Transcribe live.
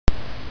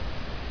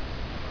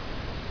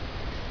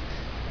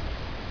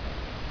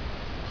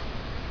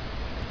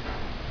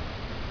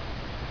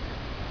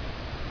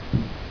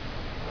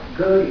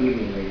Good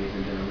evening, ladies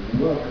and gentlemen,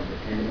 and welcome to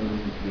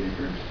Pandemonium Theatre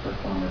Group's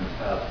performance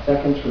of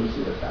Seconds from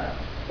Suicide.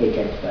 It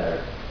Gets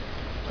Better.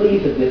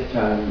 Please, at this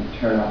time,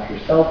 turn off your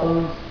cell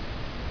phones.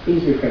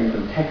 Please refrain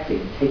from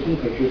texting, taking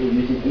pictures, or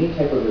using any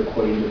type of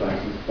recording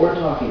devices, or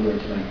talking during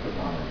tonight's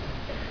performance.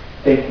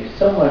 Thank you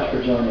so much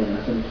for joining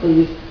us, and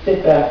please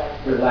sit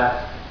back,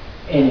 relax,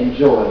 and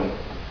enjoy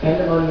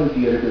Pandemonium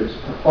Theatre Group's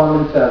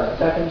performance of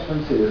Seconds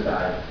from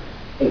Suicide.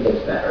 It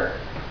Gets Better.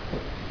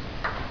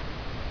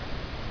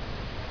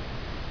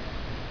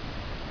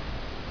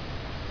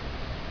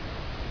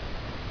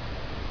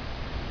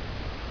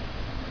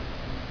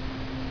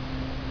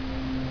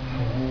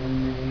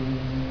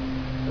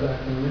 Like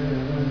a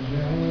river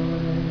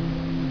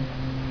journey,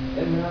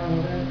 and now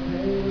that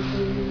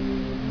baby,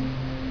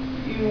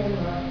 you are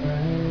my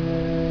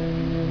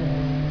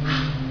friend.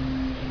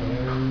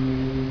 Carry me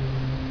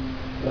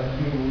like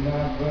you were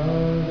my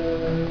brother.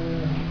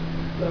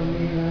 Love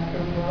me like a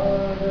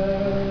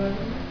mother.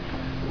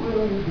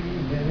 Will you be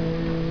there?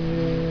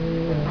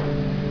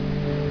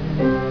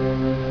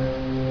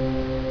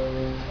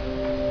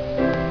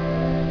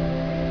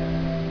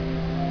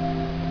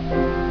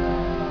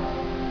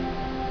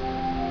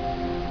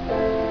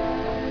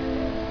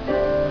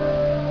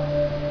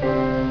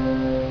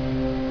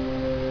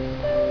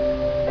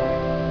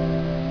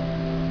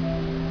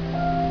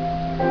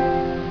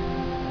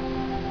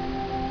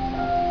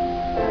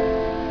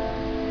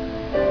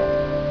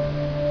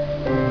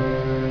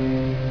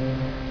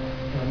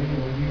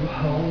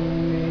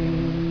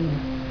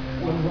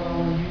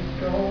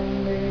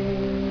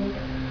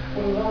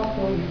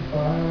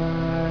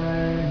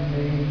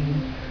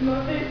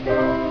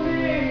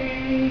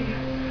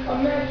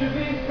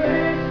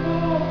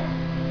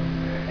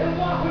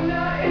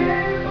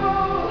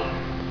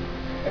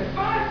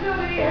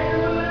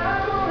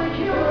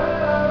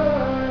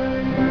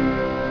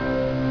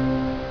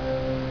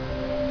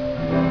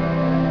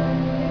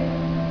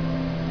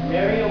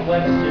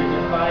 Webster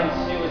defines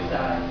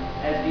suicide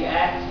as the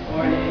act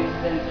or an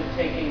instance of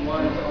taking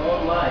one's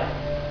own life,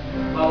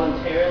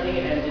 voluntarily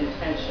and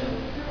intentionally.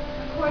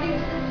 According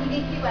to the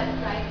CDC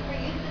website, for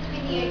youth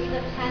between the ages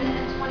of 10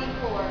 and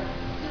 24,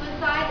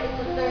 suicide is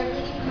the third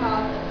leading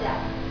cause of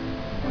death.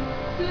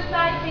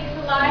 Suicide takes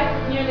the lives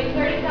of nearly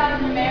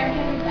 30,000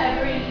 Americans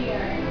every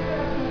year.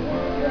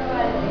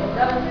 Suicide is the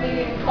seventh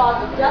leading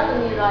cause of death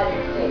in the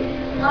United States.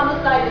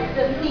 Homicide is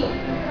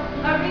 15th.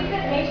 A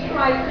recent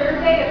nationwide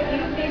survey of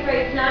youth in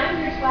grades 9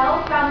 through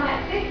 12 found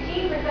that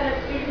 15% of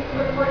students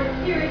reported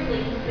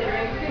seriously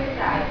considering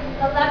suicide,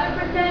 11%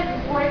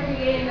 reported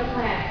creating a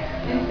plan,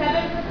 and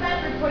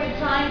 7% reported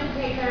trying to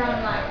take their own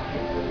life.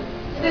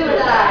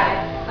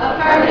 Suicide, a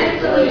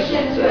permanent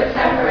solution to a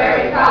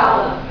temporary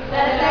problem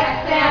that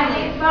affects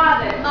families,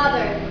 fathers,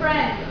 mothers,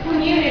 friends,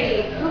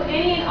 communities, who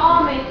any and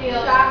all may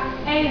feel shock,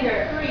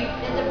 anger, grief,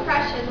 and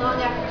depression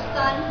long after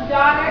son,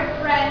 daughter,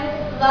 friend,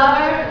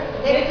 lover,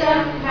 victim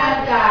has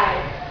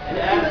died.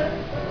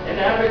 An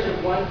average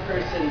of one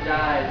person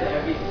dies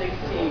every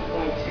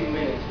 16.2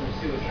 minutes from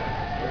suicide.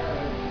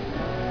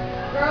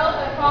 Girls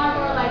are far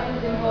more likely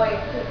than boys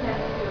to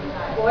attempt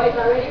suicide. Boys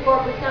are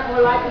 84%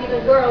 more likely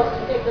than girls to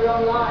take their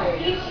own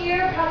lives. Each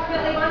year,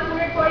 approximately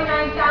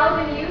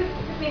 149,000 youth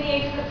between the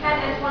ages of 10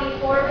 and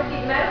 24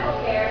 receive medical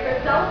care for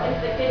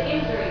self-inflicted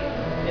injuries.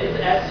 It is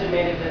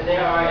estimated that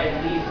there are at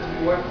least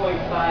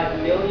 4.5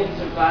 million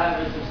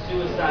survivors of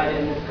suicide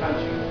in this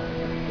country.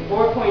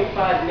 4.5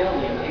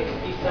 million. It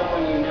could be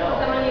someone you know.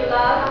 Someone you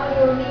love, Someone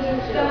you're mean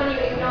to. someone you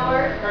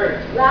ignored,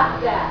 Hurt.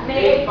 Laughed at.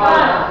 made fun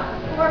of.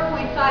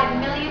 4.5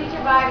 million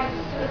survivors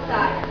of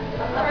suicide,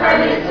 A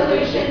permanent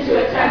solution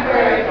to a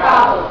temporary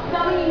problem.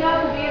 Someone you know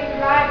could be a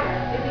survivor.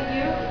 Is it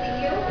you? Is it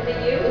you? Is it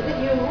you? Is it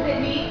you? Is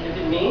it me? Is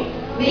it me?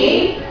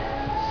 Me?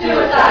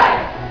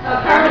 Suicide.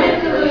 A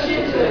permanent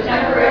solution to a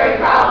temporary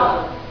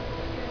problem.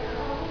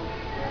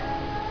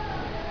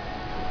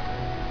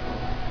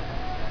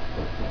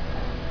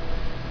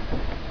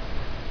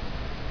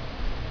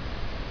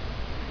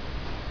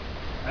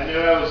 I knew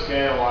I was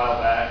gay a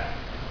while back,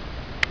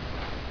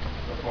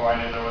 before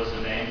I knew there was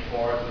a name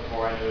for it,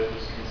 before I knew it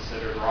was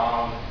considered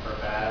wrong or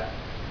bad.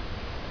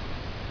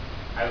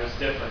 I was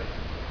different,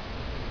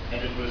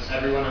 and it was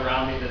everyone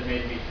around me that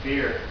made me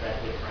fear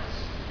that difference.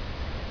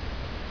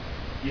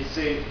 You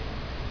see,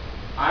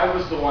 I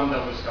was the one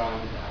that was going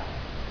to die.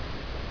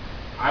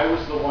 I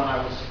was the one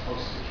I was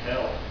supposed to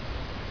kill.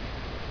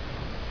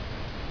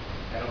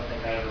 I don't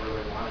think I ever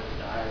really wanted to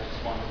die, I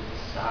just wanted it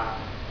to stop.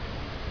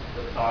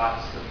 The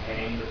thoughts, the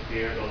pain, the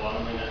fear, the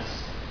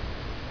loneliness,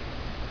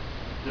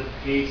 the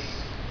peace,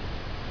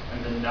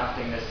 and the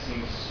nothingness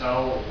seemed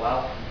so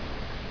welcoming.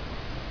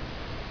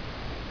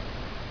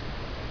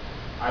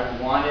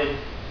 I wanted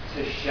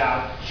to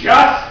shout,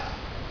 just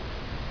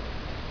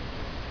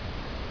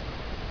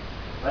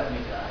let me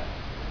die.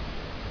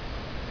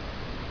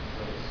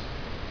 Please.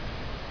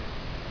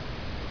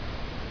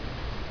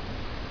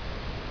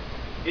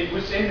 It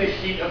was in the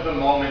heat of the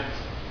moment.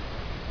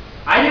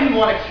 I didn't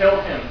want to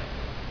kill him.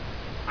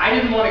 I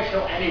didn't want to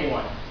kill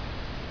anyone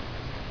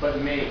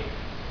but me.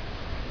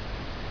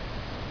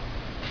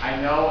 I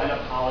know an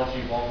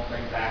apology won't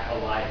bring back a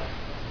life.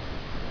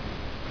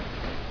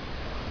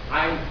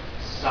 I'm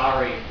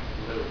sorry,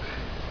 Luke.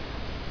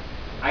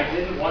 I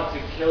didn't want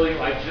to kill you,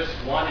 I just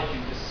wanted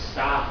you to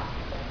stop.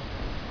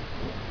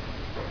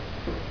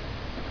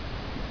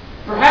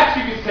 Perhaps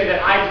you could say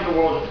that I did the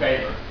world a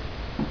favor.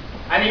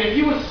 I mean, if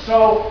he was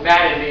so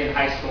mad at me in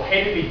high school,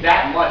 hated me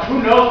that much,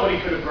 who knows what he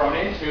could have grown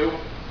into?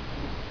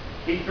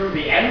 He threw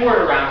the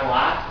N-word around a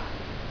lot,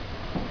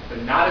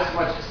 but not as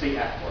much as the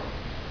F-word.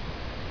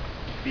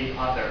 The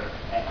other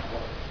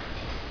F-word.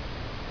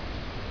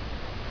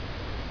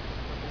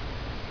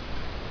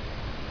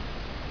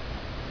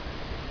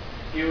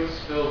 He was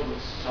filled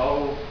with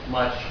so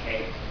much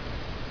hate.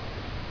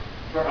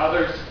 For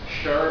others,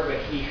 sure, but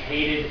he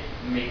hated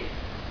me.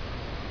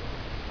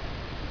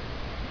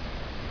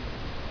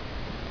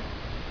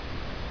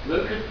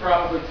 Luke could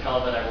probably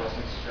tell that I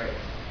wasn't straight.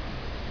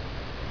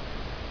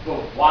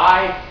 But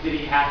why did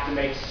he have to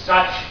make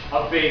such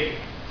a big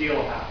deal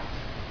about it?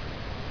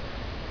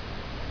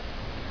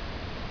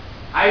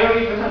 I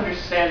don't even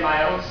understand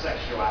my own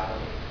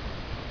sexuality.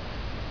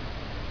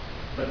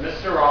 But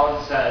Mr.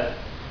 Rollins said,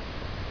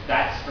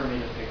 that's for me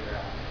to figure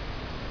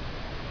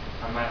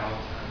out on my own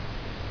time.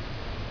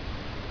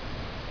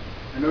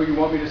 I know you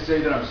want me to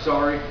say that I'm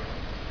sorry,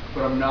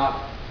 but I'm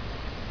not.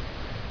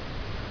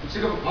 I'm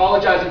sick of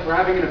apologizing for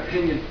having an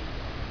opinion.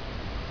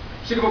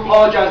 I'm sick of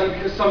apologizing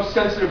because some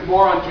sensitive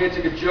moron can't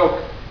take a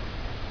joke.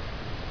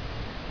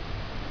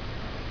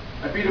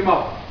 I beat him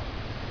up.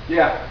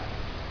 Yeah.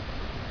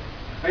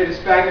 I hit his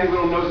spaghetti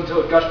little nose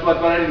until it gushed blood,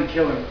 but I didn't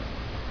kill him.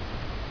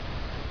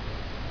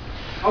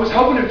 I was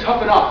helping him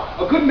toughen up.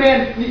 A good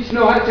man needs to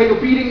know how to take a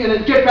beating and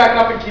then get back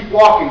up and keep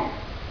walking.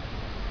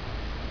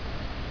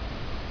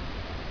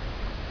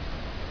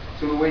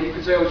 So in a way you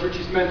could say I was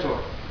Richie's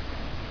mentor.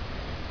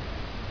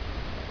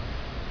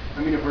 I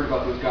mean, I've heard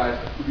about those guys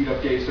who beat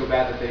up gays so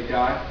bad that they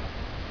die.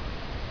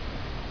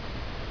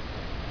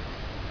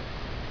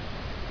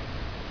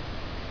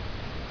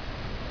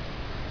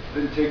 I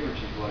didn't take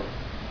Richie's life.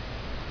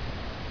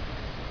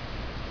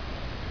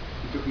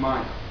 He took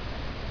mine.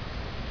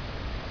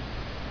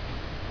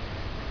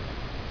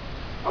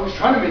 I was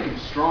trying to make him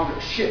stronger.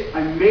 Shit,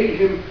 I made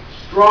him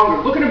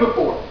stronger. Look at him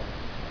before.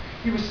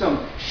 He was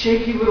some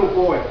shaky little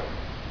boy.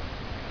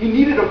 He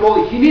needed a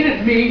bully. He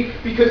needed me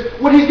because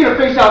what he's going to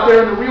face out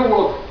there in the real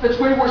world, that's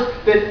way worse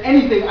than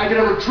anything I could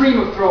ever dream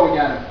of throwing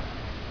at him.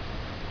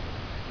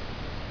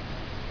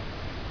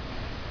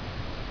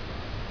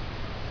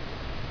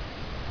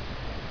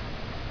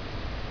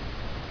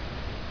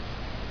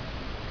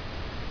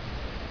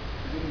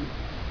 I didn't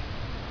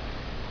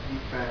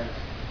eat fags.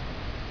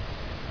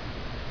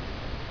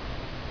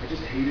 I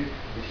just hated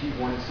that he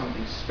wanted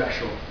something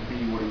special to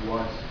be what he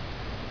was.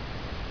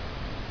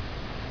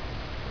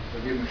 So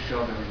I gave him a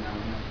shove every now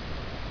and then.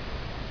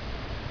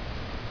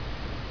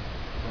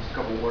 Lost a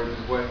couple words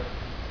his way.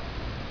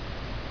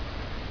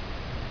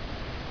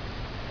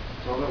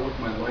 It's all that worth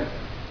my life.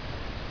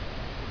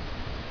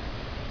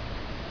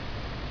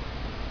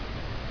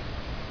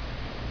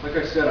 Like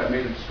I said, I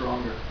made him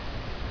stronger.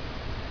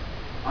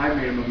 I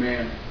made him a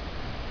man.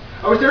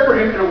 I was there for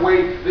him in a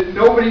way that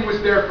nobody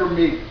was there for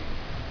me.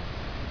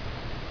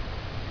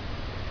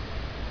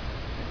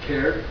 I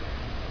cared.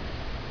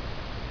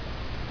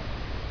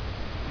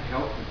 I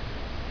helped him.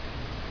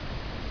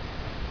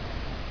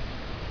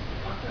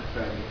 Fuck that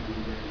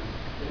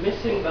faggot. The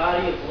missing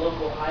body of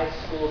local high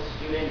school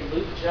student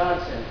Luke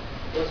Johnson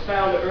was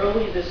found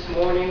early this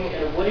morning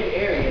in a wooded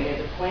area near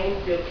the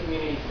Plainfield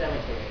Community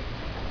Cemetery.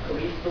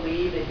 Police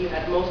believe that he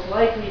had most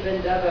likely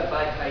been dug up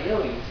by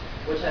coyotes,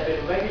 which had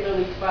been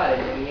regularly spotted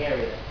in the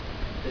area.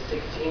 The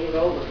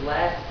 16-year-old was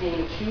last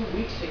seen 2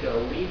 weeks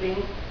ago leaving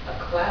a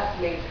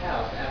classmate's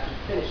house after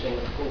finishing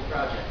a school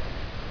project.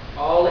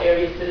 All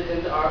area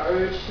citizens are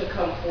urged to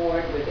come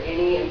forward with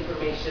any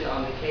information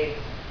on the case.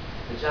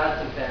 The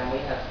Johnson family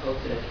has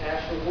posted a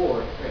cash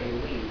reward for any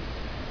leads.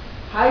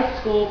 High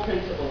school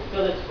principal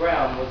Phyllis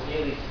Brown was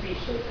nearly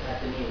speechless at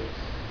the news.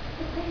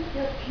 The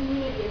Plainfield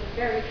community is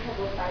very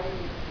troubled by the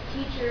news.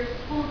 Teachers,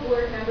 school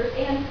board members,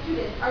 and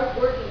students are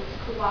working to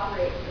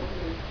cooperate with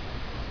the news.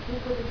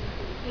 Luke was a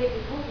kid.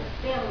 We hope his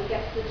family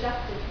gets the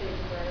justice they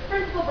deserve.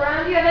 Principal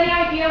Brown, do you have any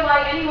idea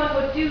why anyone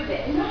would do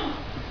this? No.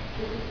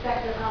 The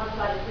suspected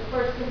homicide is the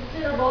first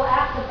considerable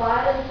act of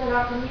violence in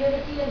our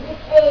community in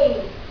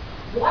decades.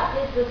 What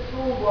is the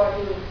school board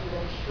doing to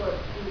ensure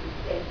student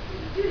safety?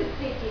 Student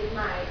safety is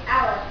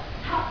our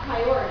top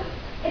priority.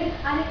 It is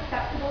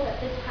unacceptable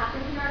that this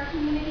happens in our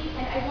community,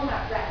 and I will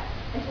not rest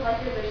until I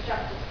hear there's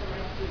justice for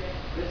my students.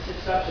 This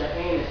is such a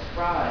heinous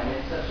crime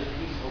in such a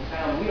peaceful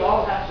town. We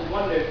all have to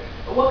wonder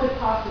what could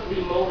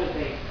possibly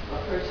motivate a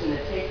person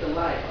to take the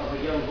life of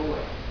a young boy.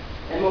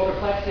 And more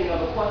perplexing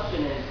of a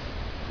question is,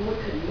 who would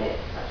commit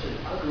such an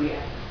ugly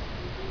act?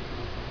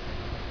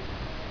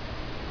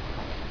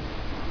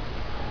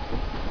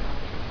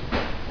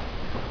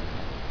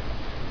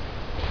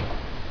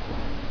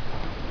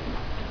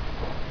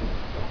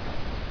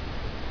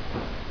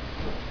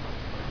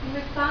 In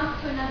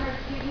response to a number of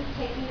students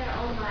taking their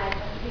own lives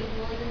after being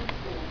bullied in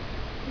school,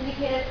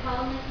 Syndicated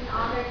columnist and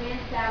author Dan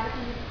Savage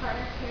and his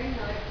partner Terry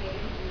Miller created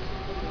a vision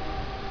of the book.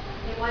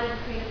 They wanted to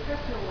create a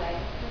personal way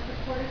for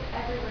supporters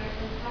everywhere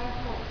to inspire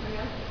hope for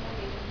young people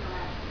facing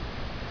harassment.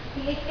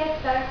 PH Gets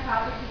Better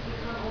project has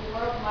become a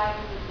worldwide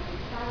movement,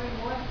 inspiring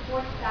more than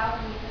 40,000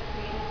 user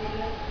created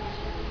videos and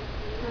initiatives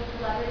from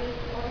celebrities,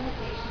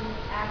 organizations,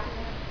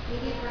 activists,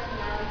 media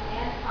personalities,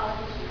 and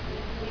politicians,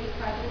 including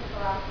President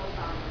Barack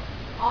Obama,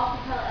 all to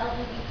tell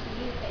LGBT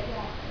youth that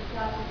yes, the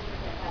job is to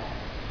get better.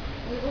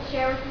 We will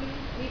share with you,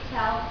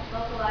 retell,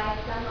 vocalize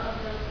some of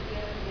those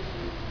videos and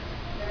visions,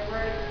 their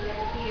words, their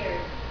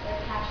fears, their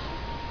passion,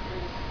 and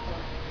their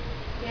support.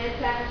 Dan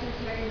Savage and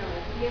Terry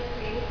Miller, video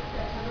created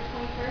September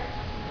 21st,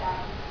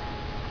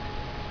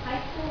 2000.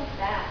 High school is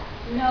bad.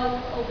 No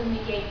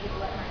openly gay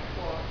people at my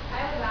school.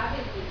 I was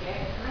obviously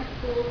gay. My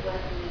school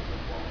was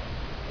illegal.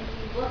 If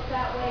you look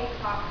that way,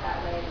 talk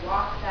that way,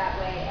 walk that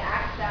way,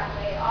 act that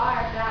way,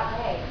 are that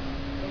way,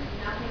 there's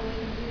nothing we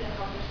can do to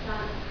help your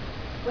son.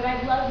 What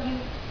I'd love you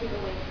to take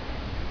away from it.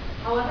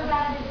 However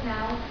bad it is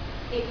now,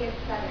 it gets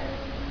better.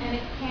 And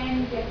it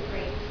can get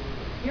great.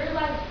 Your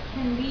life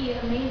can be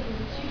amazing,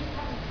 but you just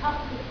have to tough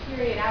this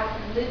period out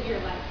and live your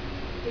life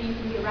so you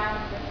can be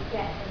around for it to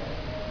get from it.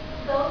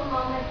 Those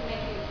moments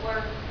make it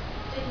worth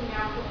sticking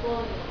out for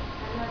bullying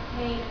and not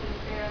paying to be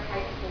fair in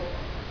high school.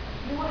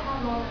 You will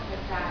have moments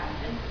like that,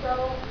 and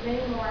so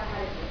many more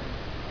ahead of you.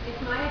 If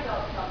my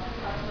adult self could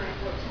talk to my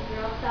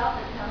 14-year-old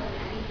self and tell him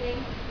anything,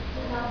 to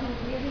tell him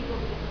really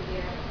believe in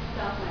there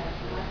somewhere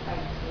he must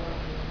fight for.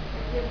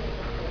 There really is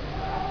a place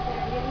for us.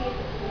 There really is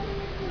a place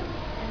for you.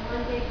 And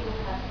one day you will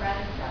have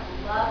friends that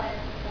will love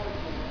and support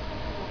you.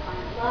 You will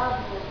find love,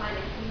 you will find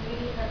a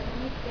community that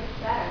needs to get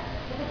better.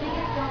 But the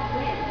biggest don't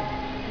win.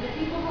 And the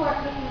people who are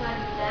picking on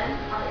you then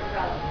are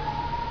irrelevant.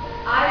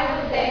 I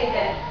would say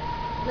this.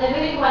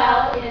 Living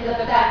well is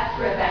the best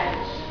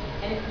revenge.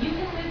 And if you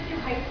can live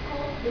through high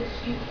school, which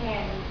you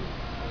can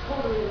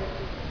totally live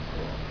through high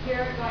school,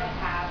 you're going to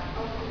have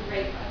a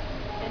great life.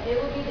 And it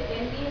will be the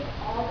envy of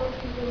all those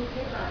people who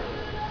pick on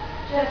you.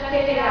 Just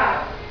stick it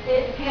out.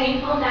 It's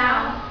painful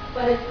now,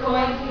 but it's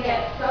going to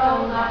get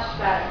so much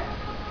better.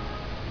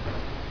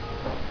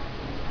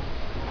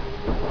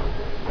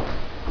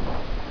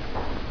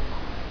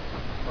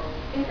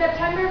 In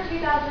September of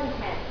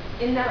 2010,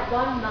 in that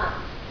 1 month,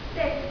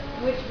 6,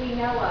 which we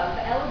know of,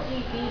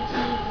 LGBT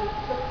youth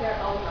took their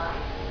own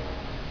lives.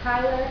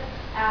 Tyler,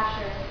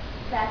 Asher,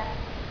 Seth,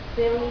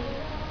 Billy,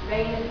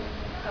 Raymond,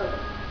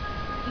 Cody.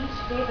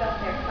 Each gave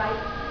up their fight,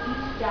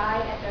 each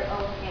died at their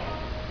own hand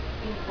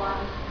in 1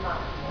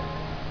 month.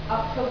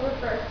 October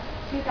 1st,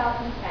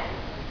 2010,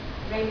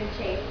 Raymond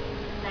Chase,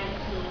 19,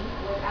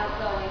 was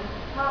outgoing,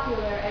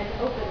 popular, and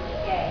openly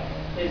gay.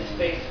 His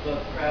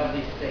Facebook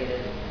proudly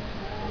stated,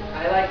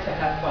 "I like to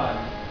have fun,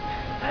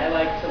 I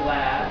like to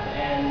laugh,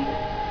 and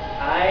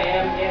I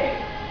am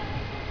gay."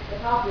 The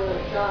popular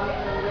young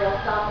and real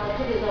sophomore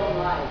took his own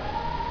life.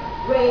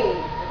 Ray,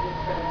 as his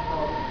friends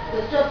called him,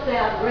 was just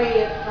that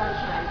ray of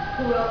sunshine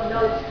who wrote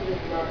notes to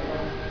his loved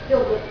ones,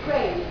 filled with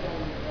praise and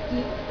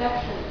deep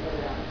affection for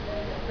them,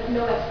 but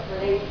no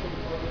explanation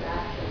for his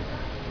actions.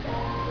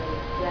 Ray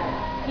said.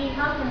 He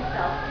hung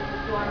himself in the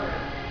dorm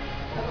room.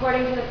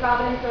 According to the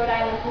Providence, Rhode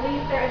Island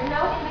police, there is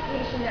no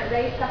indication that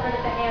Ray suffered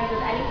at the hands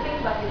of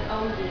anything but his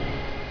own demons.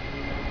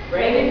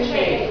 Raymond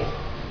Chase,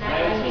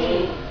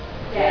 19,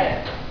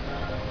 dead.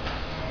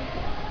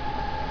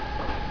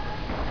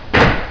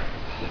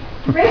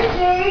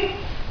 Richie!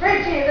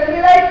 Richie, you're gonna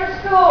be late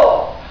for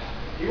school!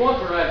 If he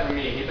wants a ride from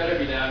me, he better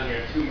be down here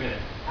in 2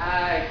 minutes.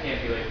 I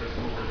can't be late for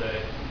school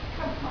today.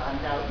 Come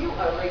on now, you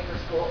are late for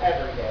school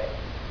every day.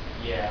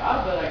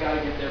 Yeah, but I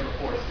gotta get there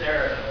before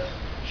Sarah does.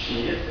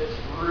 She is this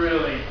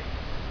really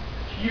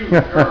cute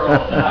girl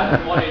that I've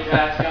been wanting to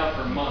ask out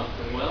for months,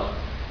 and well,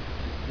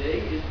 today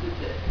is the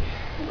day.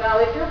 Well,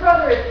 if your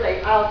brother is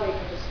late, I'll take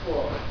him to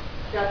school.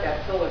 Got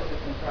that solar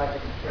system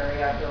project to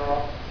carry after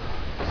all.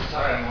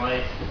 Sorry I'm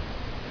late.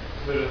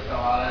 Pluto fell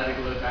out. I had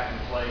to glue it back in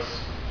place.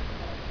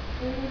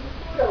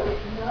 Pluto is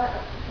not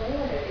a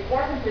planet. It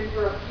hasn't been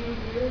for a few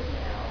years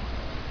now.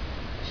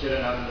 Should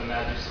have known that the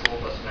magic school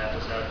bus map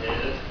was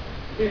outdated.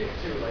 It's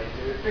too late,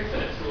 dude. Fix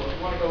it at school. If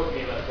you want to go with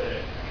me, let's hit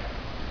it.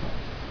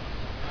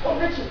 Oh,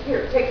 Richie,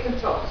 here, take some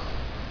toast.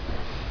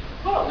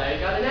 Oh, now you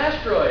got an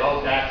asteroid.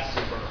 Oh, that's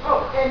super cool.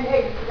 Oh, and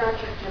hey, you forgot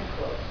your gym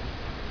clothes.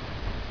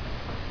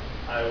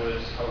 I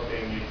was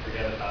hoping you'd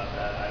forget about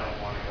that. I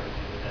don't want to go to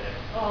gym today.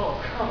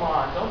 Oh, come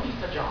on. Don't be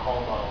such a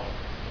homo.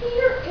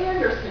 Peter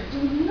Anderson,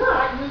 do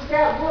not use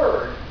that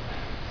word.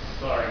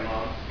 Sorry,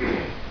 Mom.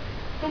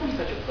 Don't be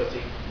such a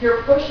pussy.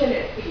 You're pushing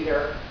it,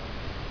 Peter.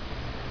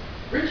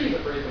 Richie's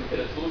afraid some kid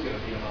at school's gonna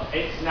beat him up.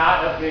 It's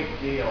not a big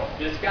deal.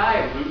 This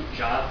guy, Luke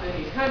Johnson,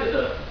 he's kind of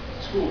the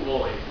school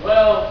bully.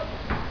 Well,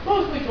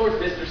 mostly towards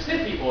Mr.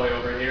 Sissy Boy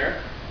over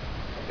here.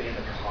 I'll be in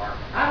the car.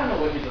 I don't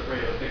know what he's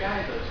afraid of. The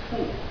guy's a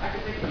tool. I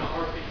could take him in a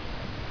heartbeat.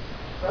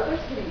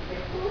 Brother's getting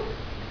big.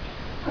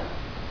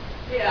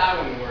 Yeah,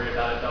 I wouldn't worry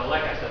about it though.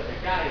 Like I said, the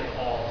guy is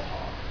all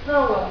talk.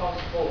 Oh, well,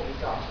 most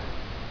bullies are.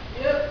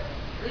 Yep.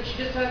 I think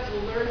she just has to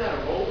learn how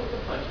to roll with the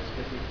punches,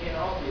 because we can't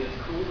all be as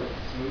cool and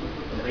smooth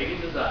with the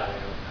ladies as I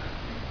am.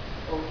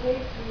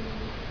 Okay,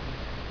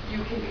 Sue.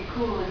 You can be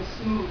cool and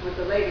smooth with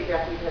the ladies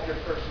after you've had your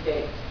first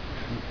date.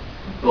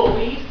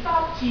 Bully,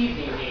 stop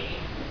teasing me.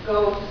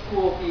 Go to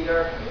school,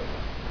 Peter.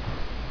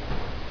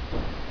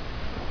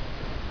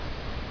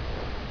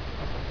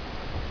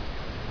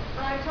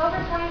 On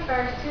October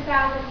 21st,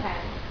 2010,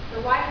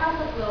 the White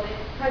House uploaded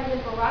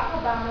President Barack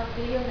Obama's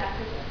video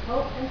message of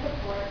hope and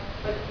support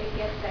for the It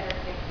Gets Better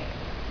campaign.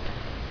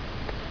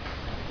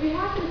 We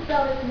have to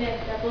dispel this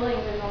myth that bullying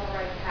is a normal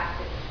rite of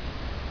passage,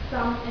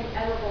 some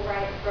inevitable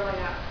rite of growing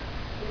up.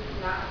 It's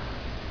not.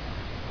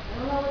 I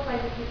don't know what it's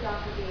like to keep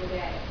off for being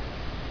gay,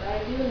 but I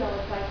do know what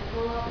it's like to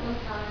grow up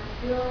sometimes and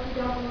feel like you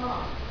don't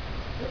belong.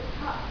 It's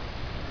tough.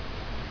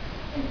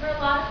 And for a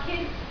lot of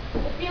kids,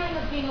 the feeling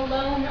of being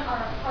alone or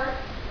apart,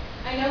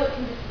 I know it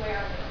can just wear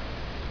on you.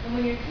 And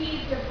when you're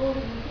teased or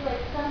bullied, you feel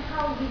like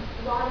somehow you've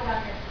brought it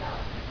on yourself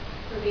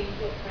for being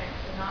different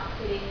and not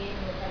fitting in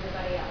with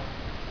everybody else.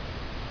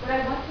 What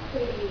I want to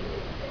say to you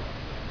is this: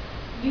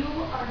 you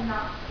are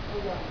not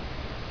alone.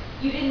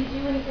 You didn't do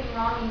anything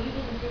wrong, and you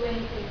didn't do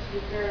anything to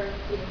deserve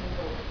being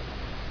bullied.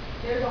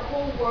 There's a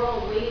whole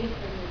world waiting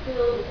for you,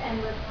 filled with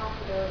endless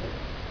possibilities.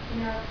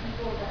 And there are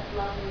people that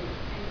love you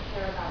and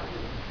care about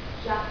you,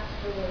 just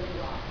for where you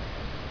are.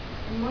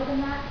 And more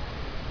than that,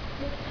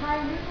 this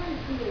time you're going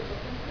to see your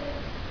differences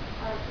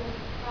are a source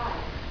of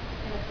pride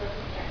and a source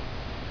of strength.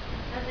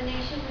 As a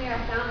nation, we are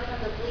founded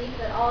on the belief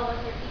that all of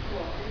us are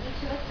equal, and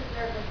each of us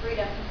deserves the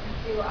freedom to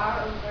pursue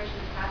our own version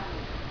of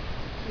happiness,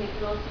 to make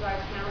the most of our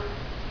talents,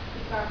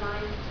 keep our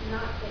minds to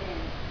not fit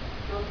in,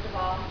 most of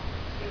all,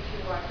 stay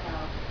true to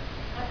ourselves.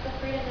 That's the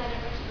freedom that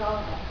enriches all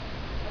of us.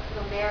 That's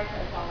what America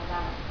is all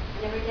about.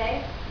 And every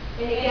day,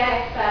 It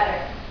gets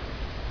better.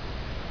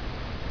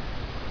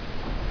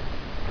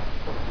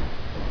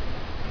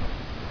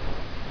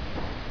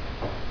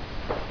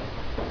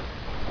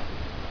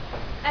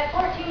 At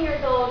 14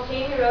 years old,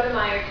 Jamie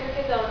Rodemeyer took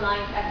his own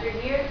life after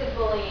years of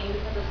bullying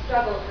because of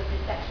struggles with his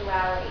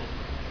sexuality.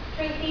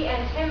 Tracy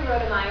and Tim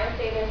Rodemeyer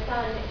say their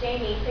son,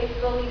 Jamie, faced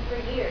bullying for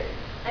years,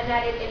 and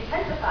that it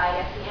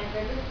intensified as he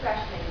entered his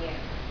freshman year.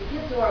 The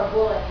kids who are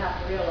bullied have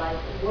to realize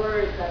that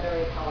words are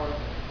very powerful.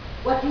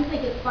 What you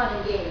think is fun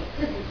and games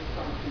isn't to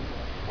some people,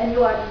 and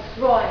you are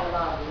destroying a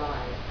lot of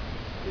lives.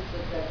 This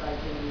was said by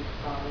Jamie's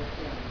father,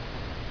 Tim.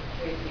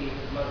 Tracy,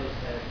 his mother,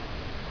 said,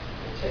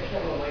 "We took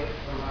him away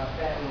from our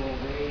family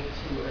way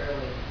too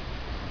early.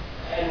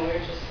 And we're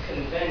just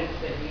convinced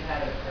that he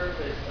had a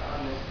purpose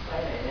on this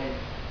planet, and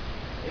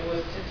it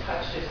was to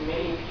touch as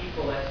many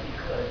people as he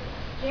could."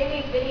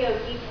 Jamie's video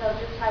detailed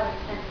just how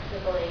intense the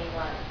bullying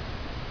was.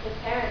 His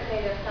parents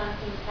say their son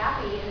seemed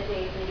happy in the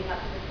days leading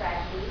up to the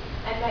tragedy,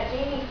 and that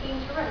Jamie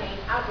seemed to remain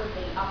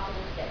outwardly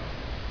optimistic.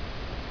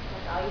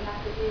 That's all you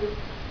have to do.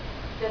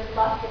 Just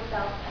love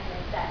yourself and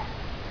invest.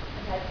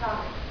 And I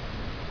promise,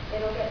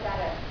 it'll get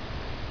better.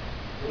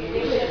 We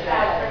wish it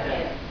better for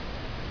him.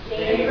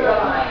 Jamie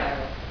Rodemeyer,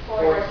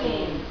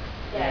 14,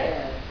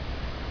 dead.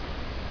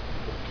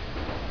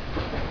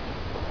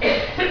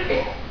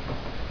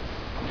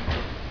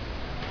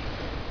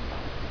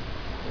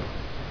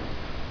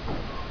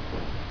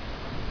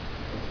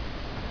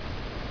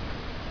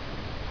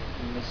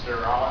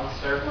 Mr. Rollins,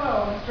 sir?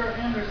 Hello, Mr.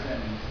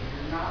 Anderson. So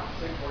you're not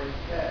sick or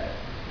you're dead.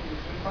 You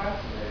was in class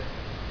today.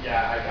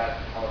 Yeah, I got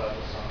held up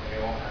with something.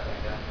 It won't happen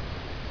again.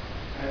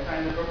 I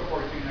signed the book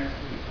report to you next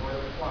week. Where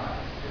it applies.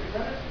 Have you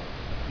read it?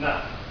 No.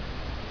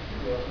 You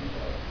will.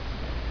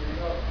 Here you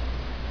go.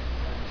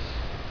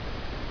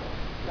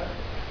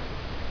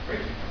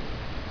 Great.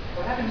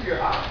 What happened to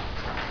your eye?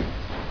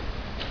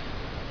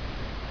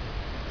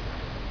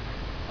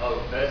 Oh,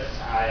 this,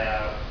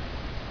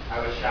 I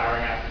was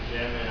showering after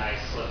gym and I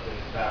slipped and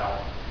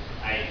fell.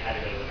 I had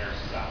to go to the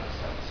nurse's office.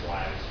 That's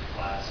why I missed your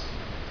class.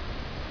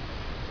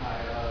 I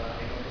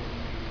don't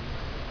believe you.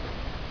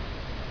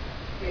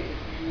 Hey,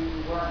 if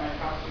you weren't my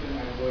top student,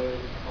 I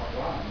would call you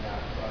out on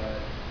that, but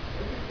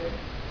it's okay.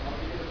 I'll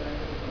give you the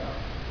benefit of the doubt.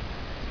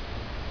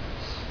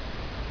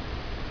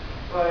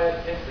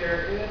 But if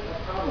there is a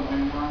problem,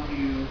 I want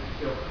you to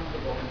feel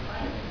comfortable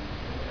complaining,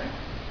 okay?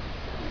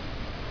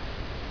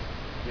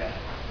 Yeah.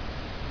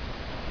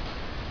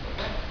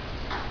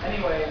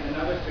 Anyway,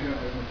 another student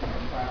was missing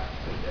from class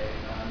today.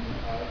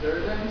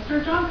 There's a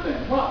Mr.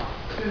 Johnson. Well,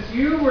 since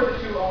you were the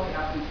two only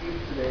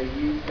absentees today,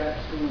 you get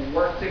to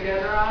work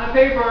together on a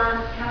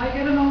paper. Can I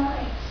get an all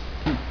right?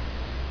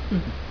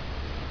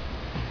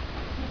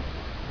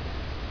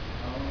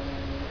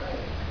 Alright.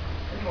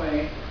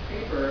 Anyway,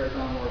 paper is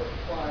on where it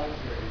applies.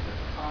 Here is your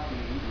copy.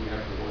 We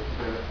have to work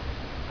together.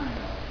 I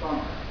know,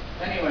 bummer.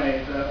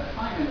 Anyway, the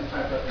assignment is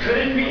typed up. Could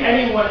it be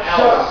anyone else?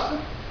 Shut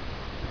up.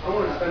 I don't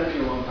want to spend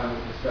any long time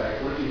with this guy.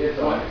 What if he hits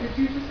on What me? did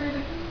you just say to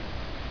him?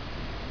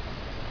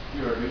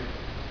 You heard me.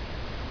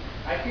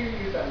 I hear you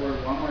use that word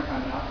one more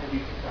time, and I'll have you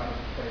kicked out of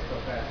the place so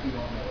fast you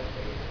won't know what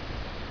day it is.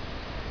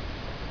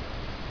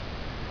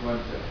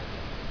 Wednesday.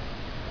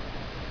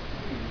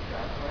 You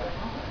got quite a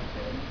problem,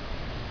 kid.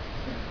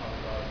 It's gonna cause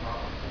a lot of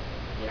problems.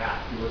 Yeah,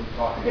 he wasn't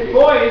talking to Hey, me.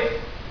 boys!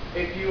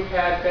 If you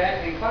had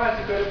been in class,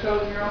 you could have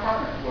chosen your own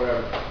partner,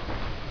 whatever.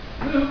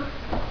 Luke,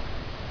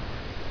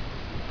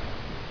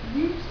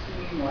 you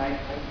seem like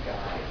a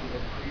guy who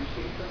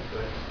appreciates a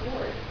good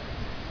story.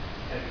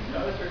 Have you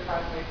noticed your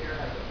classmate here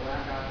has a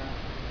black eye?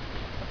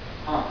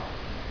 Huh.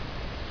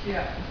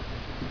 Yeah.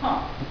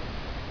 Huh.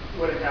 You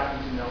wouldn't happen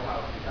to know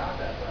how he got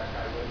that black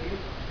eye, would you?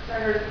 Because I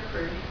heard it's a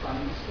pretty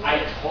funny story.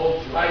 I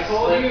told you. I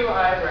told you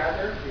I'd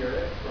rather hear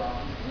it from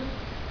you.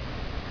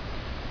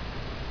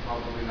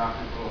 Probably knocked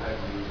his little head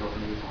when he was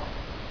opening his mouth.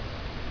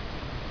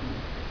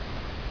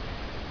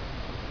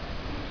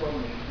 He told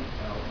me he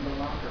fell in the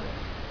locker room.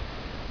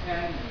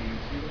 And you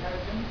two had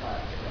a gym class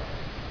together.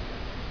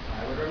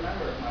 I would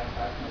remember if my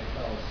classmate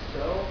fell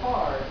so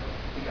hard,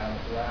 he got a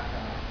black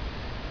eye.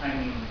 I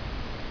mean,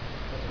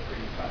 that's a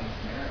pretty funny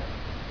scenario.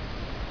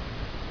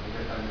 I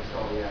guess I missed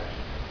all the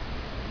action.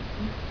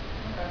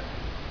 Okay.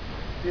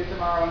 See you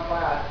tomorrow in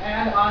class,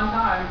 and on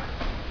time.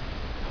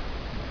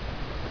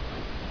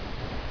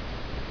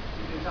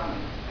 You can tell me.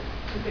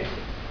 Who takes it?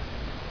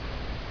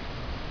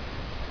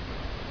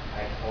 I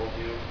told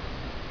you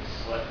to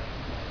slip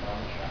on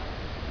the shot.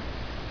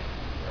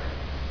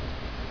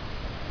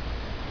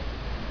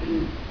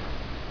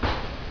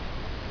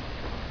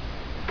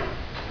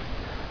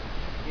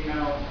 You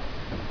know,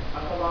 I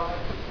feel like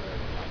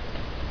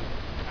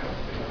I was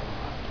thinking a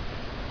lot.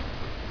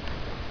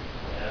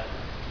 Yeah.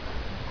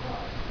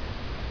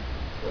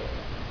 Good.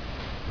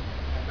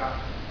 I've got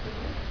it.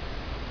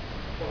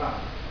 Hold on.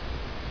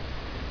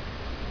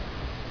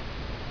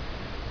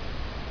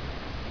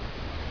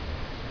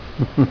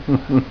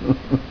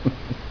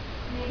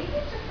 Maybe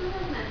it's just one of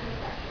those mental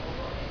sexual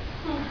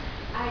bullies.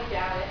 I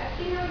doubt it. I've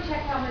seen how he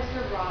checked out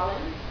Mr.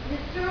 Rollins.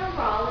 Mr.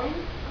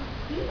 Rollins,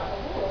 he's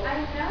old. I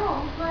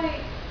know, he's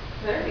like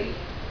 30.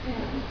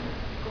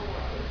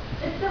 Gross.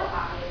 It's so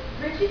obvious.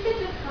 Richie should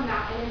just come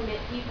out and admit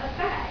he's a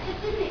fag.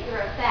 Just admit you're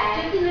a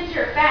fag. Just admit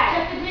you're a fag.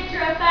 Just admit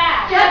you're a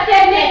fag. Just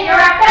admit you're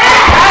a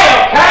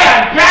fag! Okay,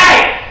 I'm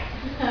gay!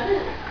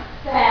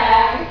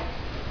 Fag.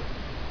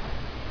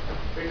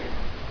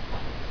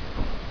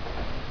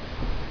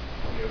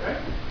 You okay?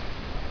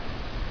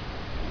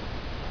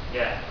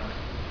 Yeah, I'm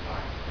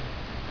fine.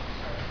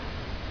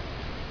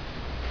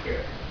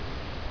 Here.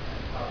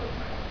 I'll put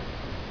my arm.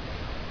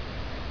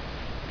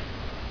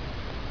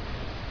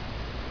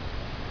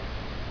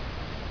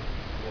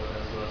 What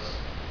is this?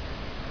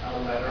 A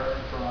letter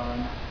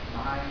from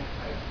my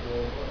high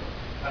school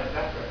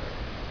death record.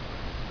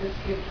 This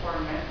kid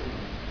tormented me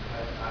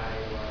because I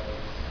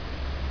was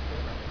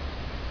different.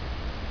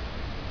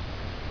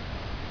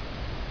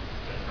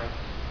 Different.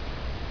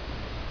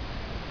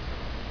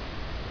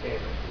 Gay,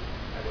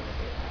 I would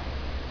say that.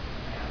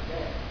 I am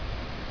gay.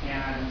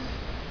 And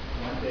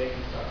one day he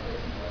stuck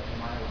this note in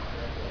my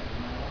locker at the end of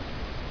my life.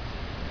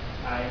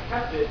 I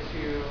kept it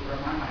to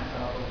remind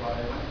myself of what I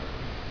went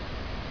through.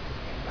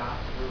 And got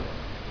through it.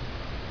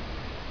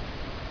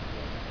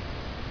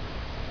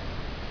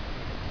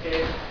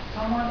 If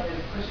someone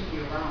is pushing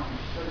you around, you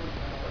shouldn't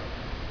ever.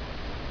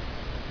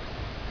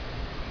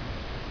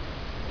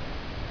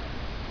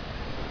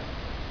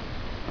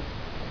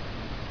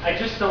 I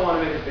just don't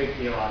want to make a big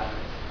deal out of it.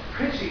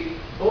 Richie,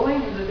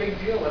 bullying is a big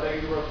deal whether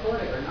you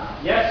report it or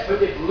not. Yes,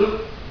 but if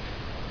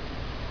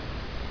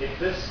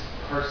this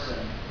person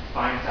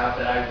finds out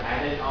that I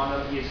ratted on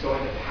him, he is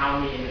going to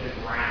pound me into the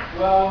ground.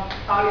 Well,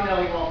 how do you know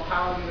he won't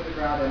pound you to the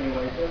ground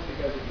anyway, just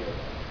because of you?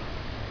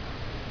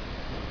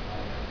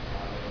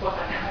 Well,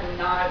 I'm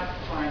not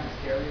trying to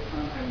scare you,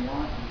 son. I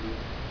want you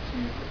to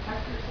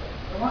protect yourself.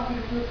 I want you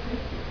to feel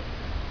safe here.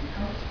 You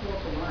come to school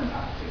to learn,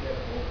 not to get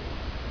bullied.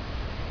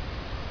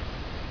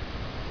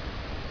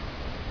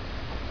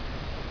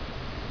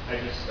 I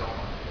just don't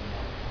want to do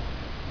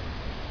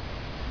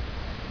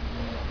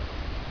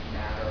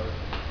Matter.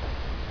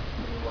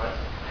 What?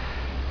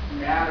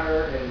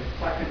 Matter is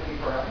technically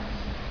correct.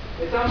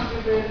 It sounds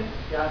stupid,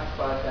 yes,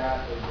 but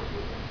that is the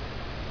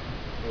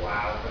truth.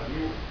 Wow, have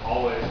you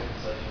always been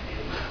such a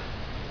idiot?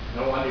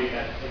 No wonder you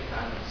had to take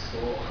time in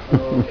school.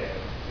 Okay,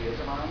 see you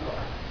tomorrow in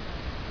class.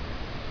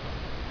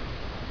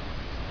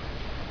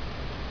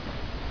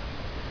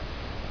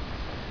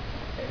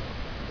 Okay,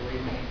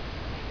 believe me,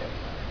 it gets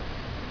better.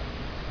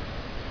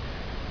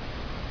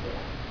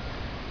 Yeah.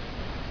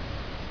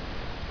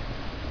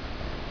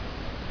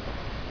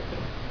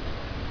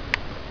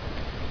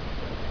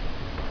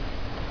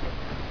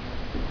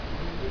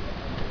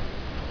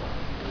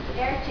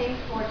 Eric James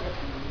Borges,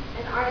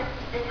 an artist,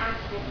 an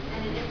activist,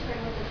 and an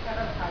intern with the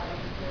Trevor Project,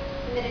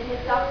 submitted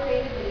his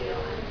self-created video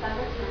on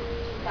December 10,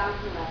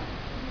 2011.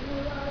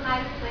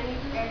 Hi, my name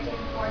is Eric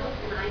James Borges,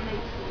 and I'm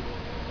 19.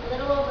 A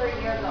little over a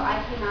year ago,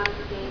 I came out as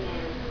a gay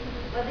man.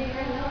 Whether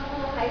you're in middle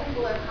school, high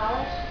school, or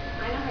college,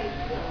 I know how you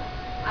feel.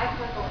 I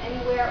can't go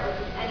anywhere or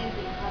do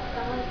anything unless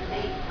someone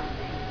says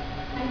something.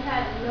 I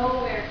had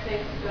nowhere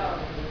safe to go,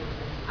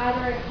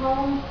 either at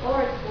home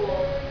or at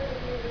school.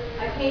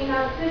 I came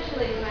out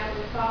officially when I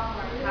was a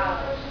sophomore in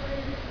college.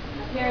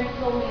 My parents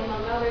told me,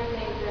 among other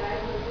things, that I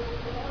was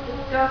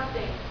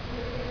disgusting,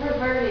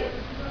 perverted,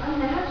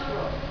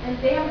 unnatural,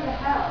 and damned to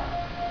hell.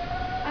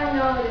 I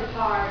know it is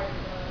hard.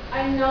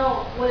 I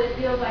know what it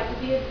feels like to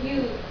be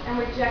abused and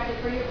rejected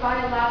for your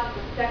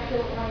biological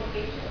sexual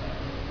orientation.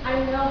 I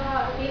know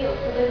how it feels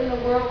to live in a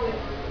world with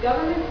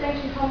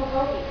government-sanctioned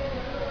homophobia,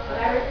 but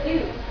I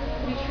refuse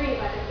to be treated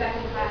like a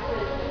second-class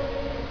citizen.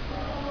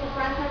 The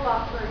friends I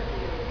lost were a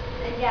few,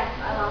 and yes,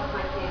 I lost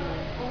my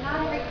family. And not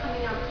every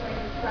coming out story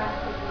from press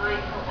is mine,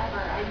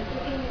 however, I'm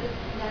giving you this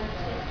condensed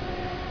history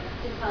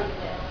to tell you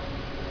this.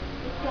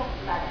 It gets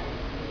better.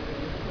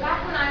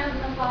 Back when I was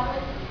in the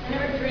closet, I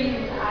never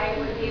dreamed I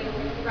would be able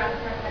to express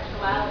my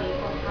sexuality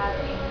or have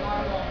a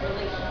normal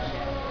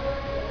relationship.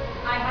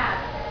 I have,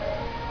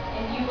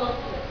 and you will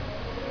too.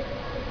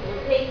 You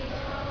will date,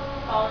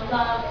 fall in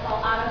love,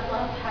 fall out of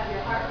love, have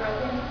your heart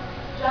broken,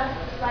 just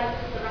like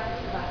the rest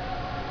of us.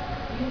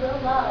 You will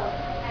love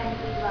and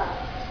be loved.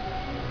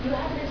 You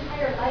have an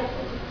entire life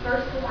with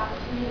versatile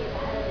opportunities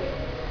ahead of you.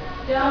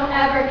 Don't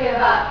ever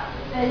give up.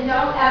 And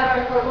don't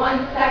ever for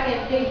 1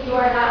 second think you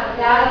are not a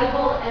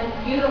valuable and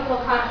beautiful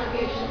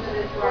contribution to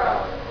this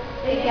world.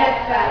 It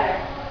gets better.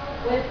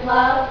 With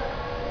love,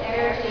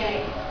 Eric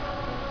James.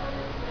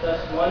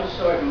 Just one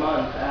short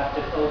month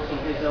after posting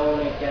his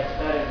own It Gets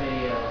Better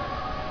video,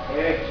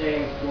 Eric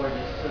James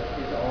Borges took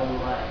his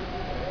own life.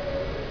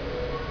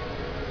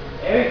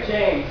 Eric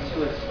James,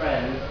 to his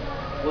friends,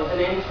 was an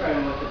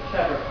intern with the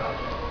Trevor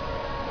Project,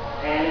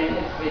 and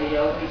in his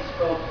video he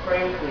spoke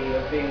frankly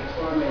of being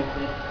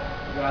tormented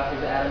throughout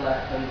his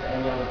adolescence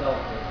and young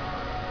adulthood.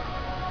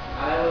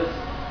 I was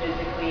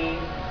physically,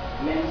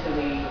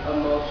 mentally,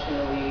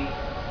 emotionally,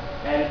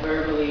 and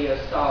verbally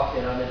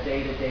assaulted on a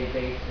day-to-day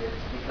basis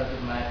because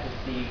of my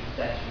perceived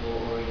sexual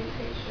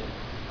orientation.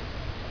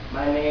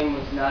 My name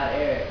was not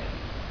Eric,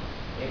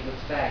 it was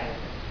Faggot.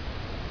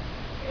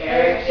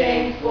 Eric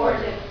James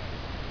Borges,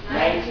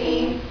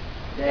 19,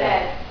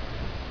 dead.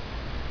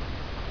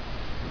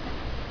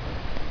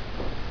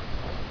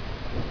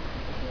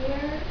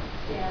 Here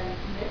stands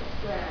Miss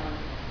Brown,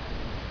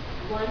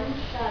 one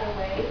shot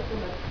away from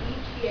a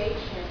PGA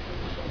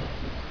championship.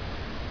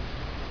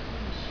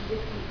 Can she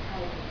defeat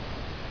Tiger?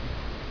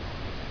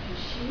 Can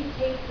she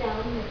take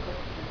down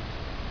Nicholson?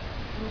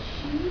 Can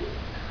she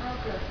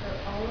conquer her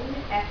own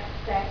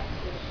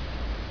expectations?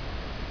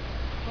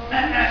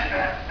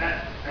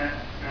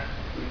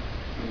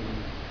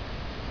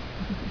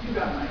 You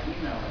got my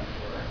email, I'm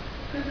sure.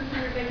 Good to see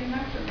you're taking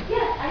action.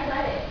 Yes, I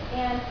read it,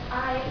 and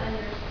I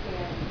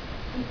understand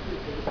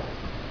completely.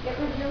 It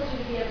reveals you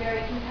to be a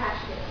very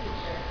compassionate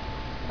teacher.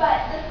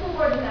 But the school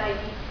board denied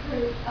you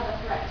proof of a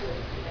threat to a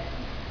student.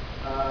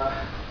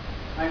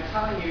 I'm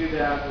telling you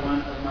that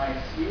one of my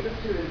sweetest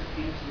students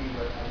came to me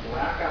with a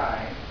black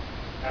eye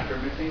after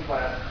missing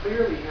class,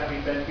 clearly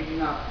having been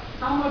beaten up.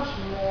 How much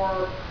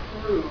more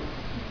proof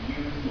do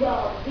you need?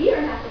 Well, we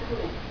are not the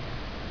police.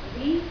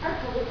 We are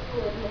public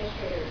school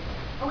administrators.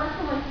 Unless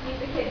someone sees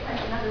the kid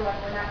punch another one,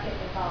 we're not getting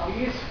involved.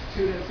 These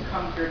students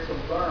come here to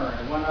learn.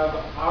 One of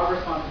our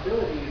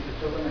responsibilities is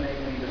to eliminate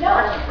any No,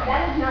 distraction from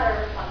that them. is not our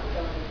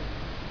responsibility.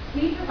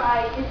 We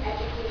provide an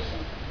education.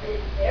 It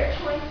is their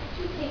choice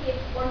to take it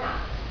or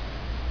not.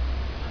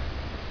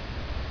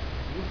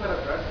 You put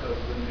up dress codes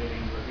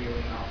eliminating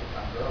revealing outfits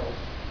on girls.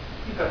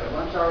 You cut the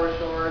lunch hour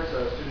short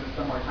so students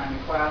spend more time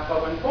in class,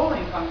 but when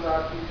bowling comes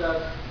up, you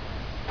just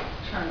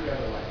turn the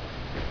other way.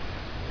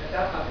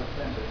 That's not the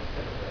extent of it.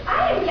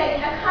 I am getting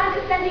a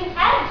condescending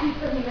attitude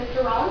from you,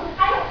 Mr. Rollins, and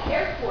I don't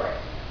care for it.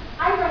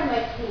 I run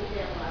my school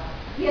very well.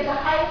 We have the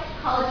highest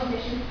college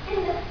admissions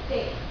in the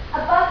state,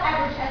 above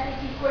average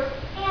SAT scores,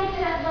 and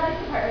an athletic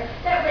department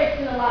that rakes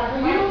in a lot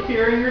of money. Are you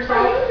hearing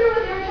yourself? Are you through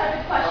with your type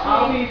of questioning?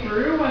 I'll be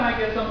through when I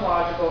get some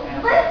logical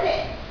answers.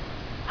 Listen!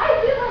 I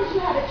realize you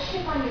have a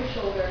chip on your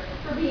shoulder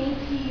for being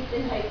teased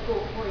in high school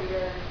for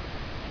your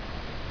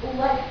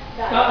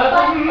lifestyle. I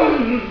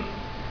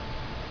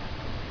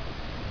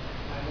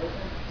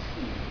wasn't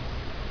teased.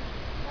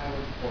 I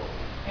was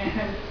bullied.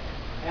 And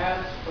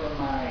as for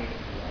my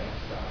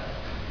lifestyle,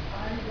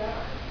 I'm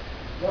God.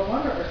 No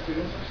wonder our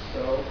students are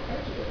so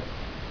prejudiced.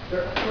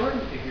 Their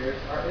authority figures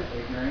are as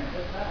ignorant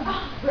as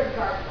them.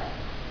 Regardless,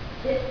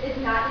 this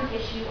is not an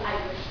issue I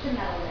wish to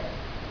meddle with.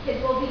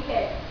 Kids will be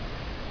kids.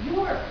 You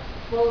were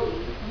bullied.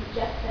 You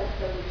just said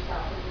so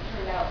yourself, and you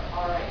turned out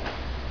all right.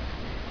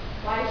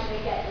 Why should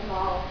I get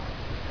involved?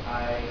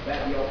 I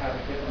bet you'll have a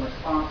different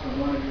response when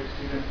one of your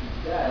students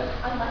is dead.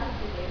 Unless it's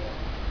behavior.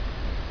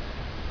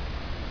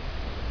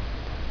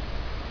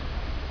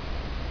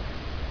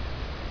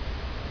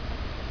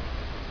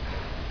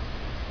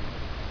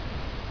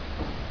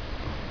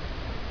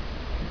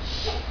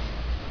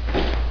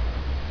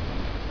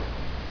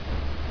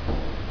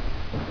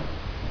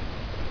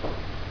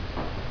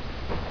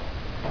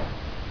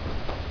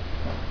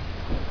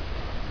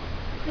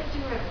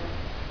 Kristen River.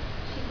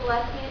 She's a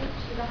lesbian,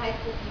 she's a high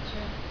school teacher,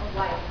 a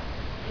wife,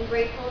 and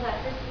grateful that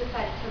her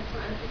suicide attempts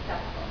were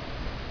unsuccessful.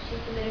 She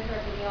submitted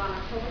her video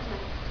on October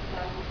 10th,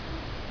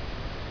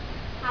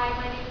 2010. Hi,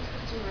 my name is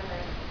Kristen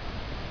River.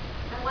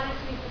 I wanted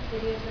to make this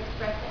video to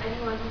express to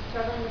anyone who's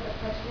struggling with the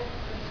prejudice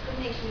or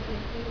discrimination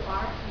against who you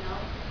are to know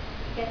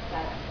it gets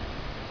better.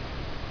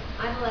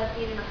 I'm a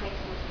lesbian and a high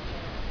school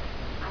teacher.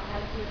 I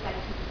had a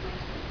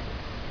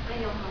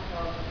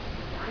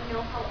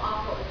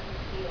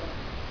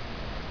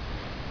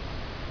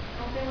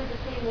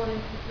a woman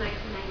since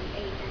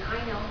 1998, and I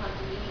know how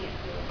demeaning it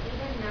feels,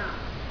 even now,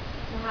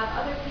 to have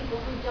other people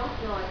who don't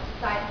know us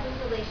decide whose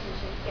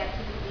relationships get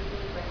to be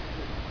legally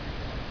risky.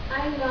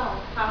 I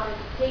know how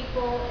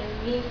distasteful and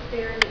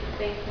mean-spirited the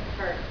thing can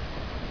hurt.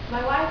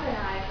 My wife and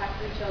I have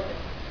 3 children.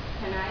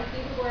 Can I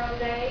see the world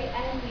day?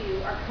 And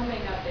you are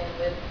coming up in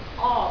with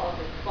all of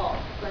its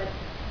faults, but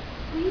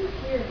please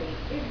hear me.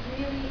 It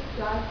really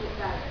does get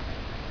better.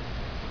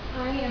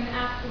 I am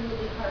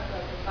absolutely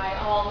heartbroken by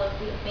all of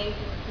the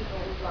amazing people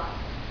we've lost.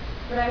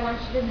 But I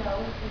want you to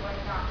know you are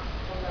not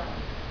alone.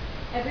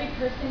 Every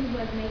person who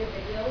has made a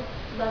video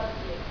loves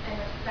you and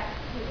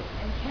respects you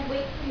and can't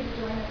wait for you to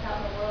join us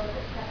out in the world of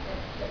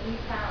acceptance that we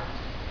found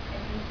and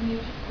continue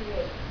to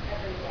create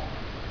every day.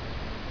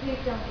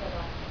 Please don't give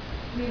up.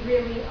 We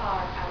really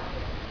are out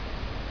here.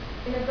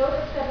 In a vote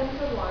of 7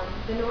 to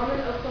 1, the Norman,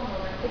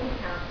 Oklahoma City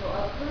Council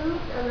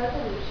approved a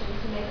resolution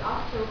to make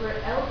October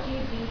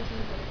LGBT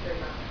History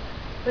Month.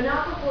 But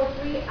not before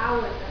 3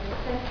 hours of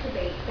intense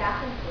debate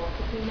back and forth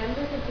between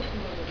members of the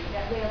community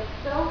that wailed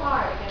so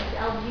hard against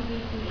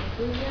LGBT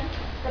inclusion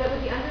that it was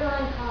the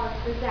underlying cause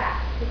for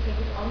Zach to take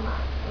his own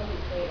life a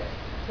week later.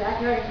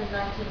 Zach Harrington,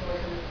 19, was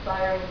an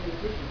inspiring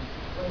musician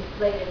when he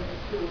played in his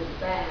school's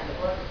band,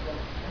 orchestra,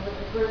 and was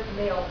the first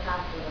male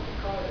captain of the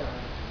color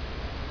guard.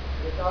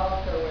 It is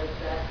also where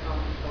Zach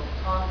comes from,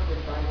 taunted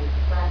by his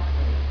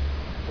classmates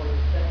for his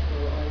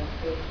sexual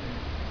orientation.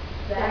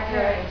 Zach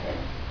Harrington,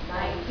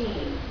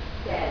 19,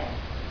 dead.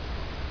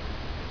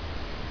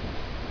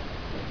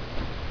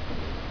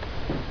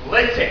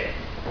 Listen.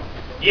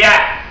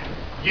 Yeah,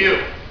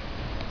 you.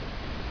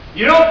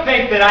 You don't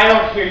think that I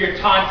don't hear your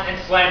taunts and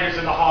slanders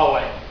in the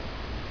hallway.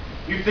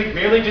 You think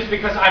merely just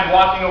because I'm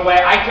walking away,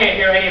 I can't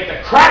hear any of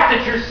the crap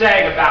that you're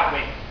saying about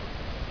me.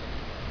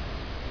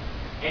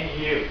 And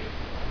you.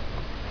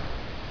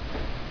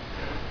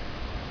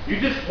 You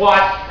just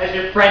watched as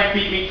your friend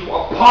beat me to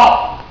a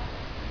pulp.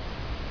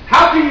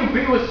 How can you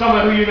be with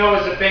someone who you know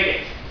is a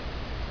bigot?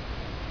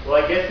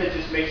 Well, I guess that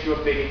just makes you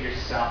a bigot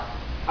yourself.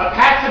 A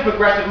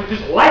passive-aggressive who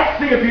just lets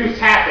the abuse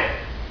happen.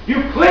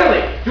 You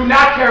clearly do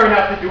not care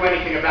enough to do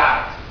anything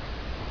about it.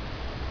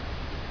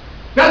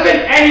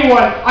 Doesn't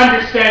anyone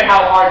understand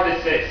how hard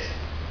this is?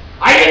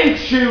 I didn't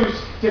choose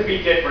to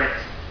be different.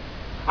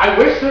 I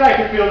wish that I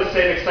could feel the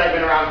same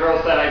excitement around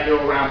girls that I do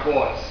around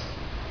boys.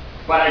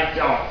 But I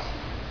don't.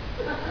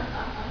 But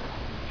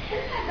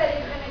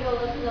he's gonna go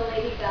listen to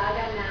Lady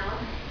Gaga now.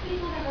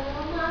 He's one of the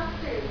little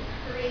monsters.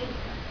 Great.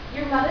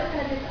 Your mother's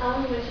gonna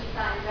disown you when she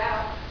finds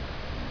out.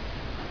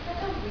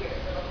 Such a weird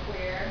little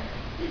queer.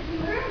 You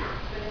were not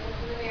gonna look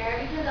in the mirror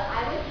because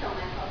I would kill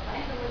myself if I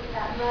had to look at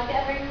that mug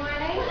every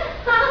morning.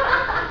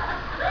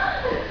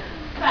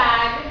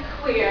 Fag and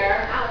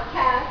queer.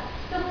 Outcast.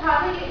 He'll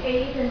probably get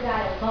AIDS and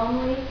die a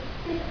lonely,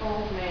 sick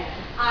old man.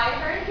 I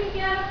heard he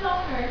got a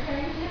summer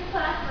turning to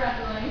class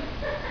wrestling.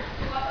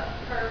 What a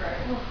pervert.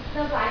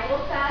 The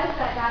Bible says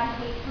that God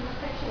hates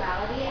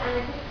homosexuality,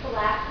 and if it's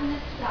blasphemous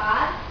to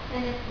God,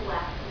 then it's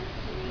blasphemous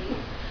to me.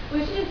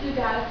 We should do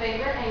God a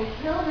favor and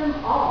kill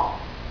them all.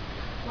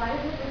 Why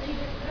doesn't Richie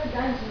just put a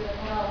gun to his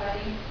head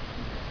already?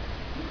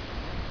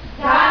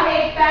 God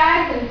hates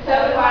fags, and so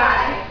do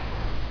I.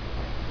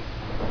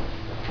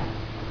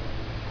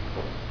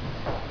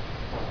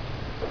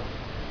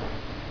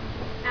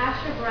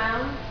 Asher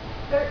Brown,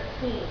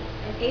 13,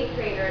 an 8th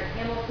grader at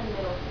Hamilton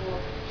Middle School,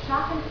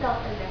 shot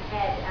himself in the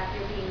head after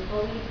being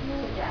bullied to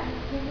death.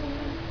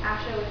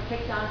 Asher was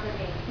picked on for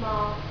being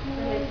small,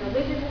 for his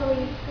religious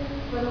beliefs,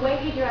 for the way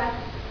he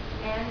dressed,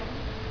 and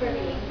for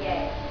being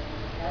gay.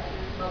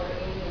 Asher's mother,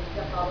 Amy, and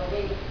stepfather,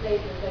 David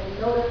Slater, said he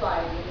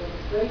notified the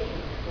administration of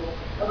the school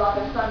about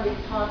their son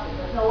being taunted,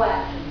 but no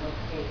action was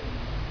taken.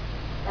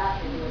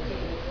 Asher, who had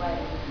taken his life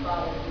with his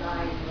father's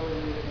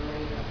 9mm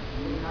laser,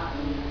 did not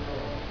leave the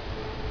door.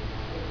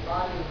 His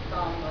body was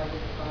found by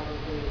his father,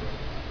 David.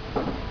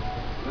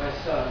 My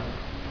son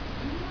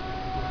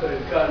put a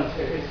gun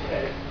to his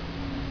head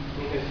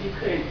because he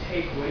couldn't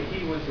take what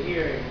he was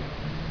hearing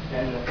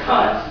and the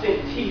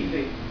constant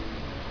teasing.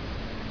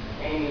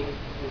 Amy,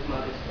 his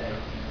mother said,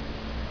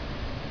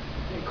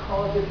 they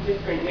called him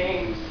different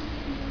names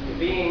for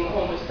being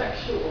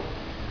homosexual,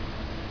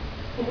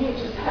 and he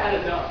just had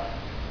enough.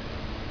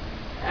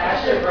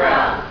 Asher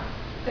Brown,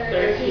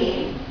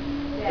 13,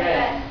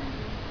 dead.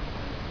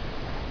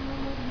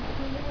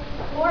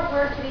 Fort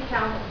Worth City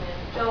Councilman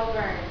Joel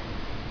Burns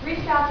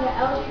reached out to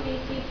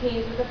LGBT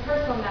teens with a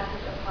personal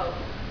message of hope.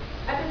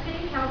 At the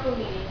City Council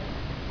meeting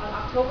on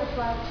October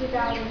 12,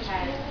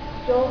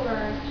 2010, Joel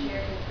Burns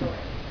shared his story.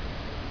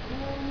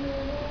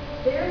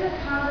 There is a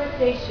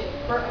conversation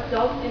for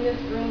adults in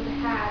this room to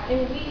have,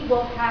 and we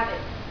will have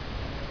it.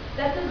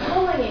 That the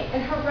bullying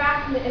and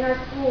harassment in our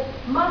schools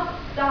must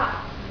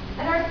stop,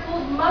 and our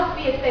schools must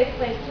be a safe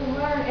place to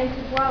learn and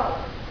to grow.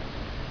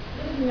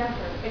 It is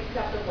never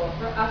acceptable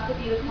for us to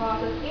be the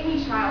cause of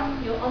any child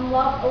to feel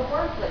unloved or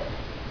worthless.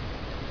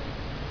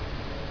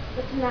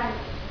 But tonight,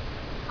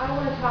 I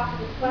want to talk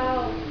to the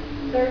 12,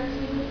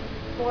 13,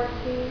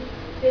 14,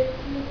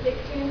 15,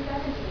 16, and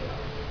 17-year-olds.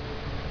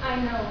 I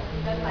know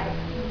that life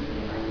can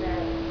seem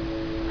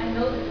unbearable. I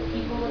know that the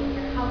people in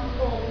your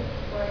household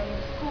or in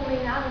your school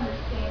may not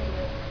understand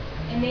you,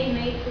 and they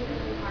may think it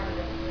is hard.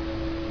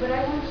 But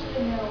I want you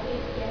to know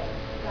it gets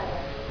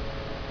better.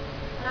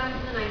 When I was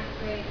in the 9th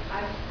grade, I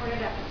was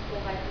reported after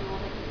school by some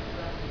old hippie who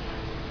wrote me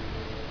out.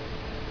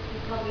 He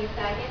called me a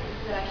faggot and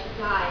said I should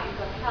die and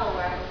go to hell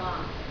where I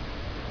belong.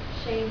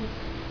 Shamed,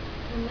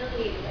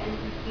 humiliated, and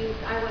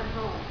confused, I went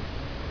home.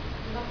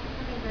 There must be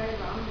something very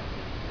wrong with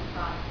me, I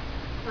thought.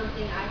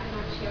 Something I could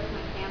not share with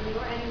my family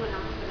or anyone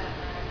else for that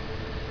matter.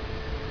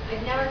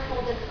 I've never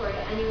told this story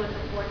to anyone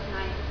before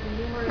tonight, but the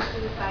numerous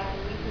suicides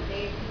in recent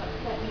days have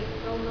upset me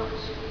so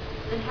much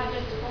and have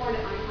just torn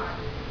at my heart.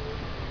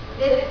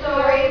 This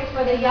story is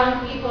for the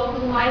young people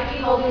who might be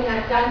holding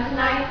that gun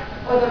tonight,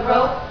 or the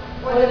rope,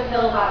 or the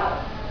pill bottle.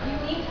 You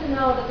need to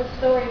know that the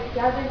story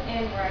doesn't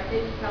end where I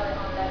didn't tell it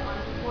on that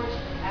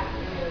unfortunate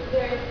afternoon.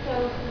 There is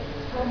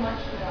so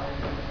much more.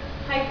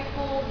 High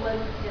school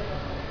was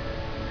difficult.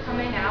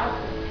 Coming out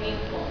was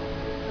painful.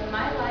 But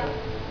my life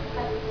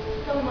has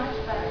so much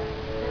better.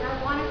 And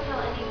I want to tell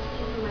any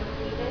teen who might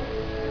see this,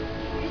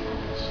 give yourself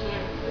a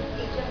chance to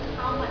see just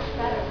how much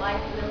better life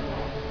will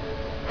get.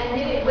 And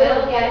it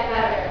will get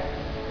better.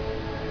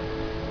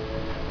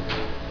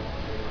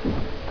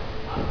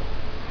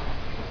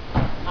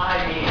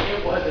 I mean,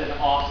 it was an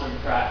awesome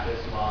practice,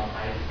 Mom.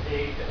 I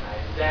zigged and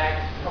I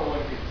zagged, no one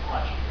could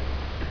touch me.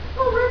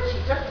 Oh,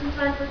 Richie, just in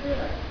time for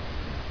dinner.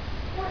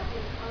 What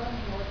is on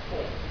your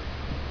face?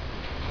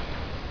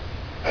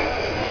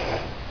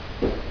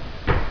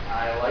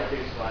 I like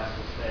these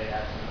glasses. They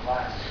add some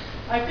class.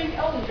 I think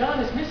Elton John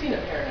is missing a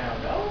pair now,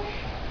 no?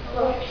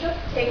 Well, just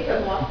take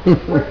them off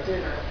before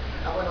dinner.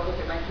 I want to look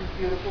at my two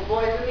beautiful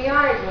boys in the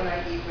eyes when I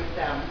eat with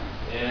them.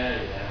 Yeah.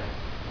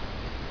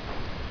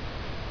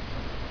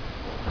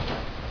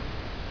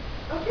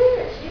 Okay,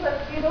 Richie,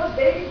 let's see those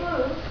baby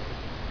blues.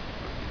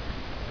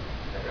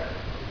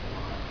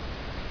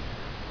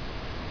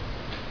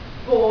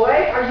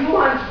 Boy, are you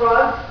on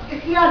drugs?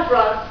 Is he on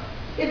drugs?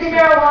 Is it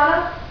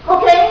marijuana?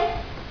 Cocaine?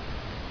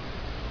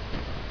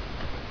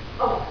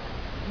 Oh,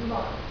 my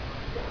God.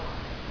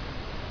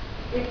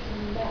 It's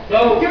meth.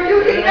 No. You're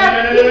using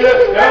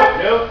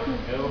meth.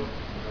 No.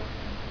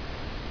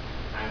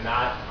 I'm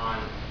not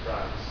on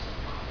drugs.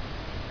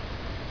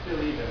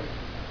 Believe him.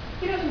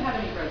 He doesn't have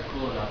any friends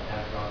cool enough to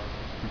have drugs.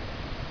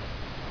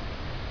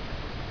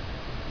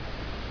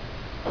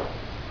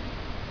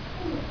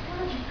 Oh my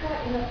God, you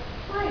got in a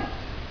fight.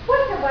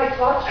 What have I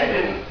taught you? I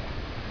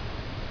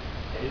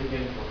didn't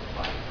get into a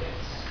fight.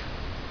 It's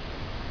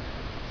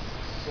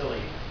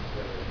silly,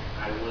 really.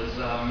 I was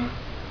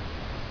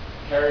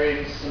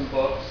carrying some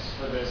books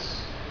for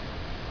this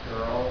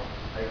girl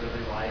I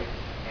really like,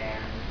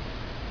 and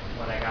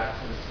when I got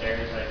to the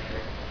stairs, I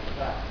tripped and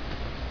fell.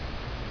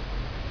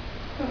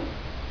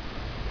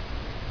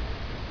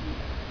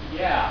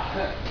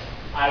 Yeah,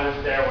 I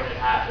was there when it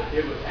happened.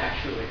 It was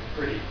actually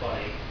pretty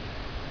funny.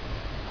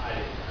 I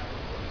didn't have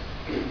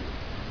a voice.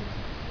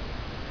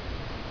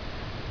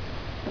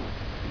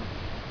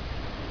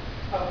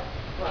 Oh,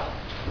 well.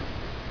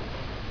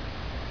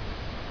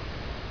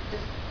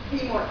 Just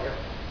be more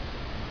careful.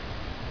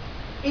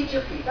 Eat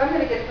your piece. I'm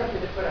going to get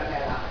something to put on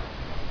that eye.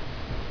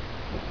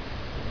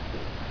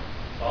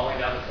 Falling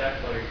down the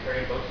steps while you're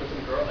carrying books with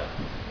some girl.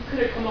 You could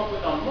have come up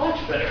with a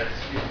much better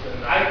excuse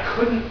than that. I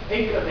couldn't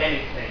think of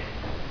anything.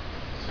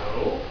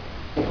 So,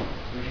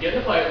 who'd you get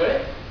in a fight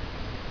with?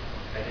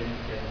 I didn't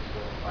get into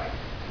a fight.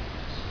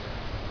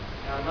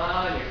 Come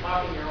on, you're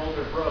talking to your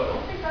older bro.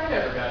 Don't think I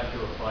ever got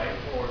into a fight,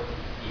 or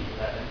even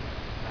heaven.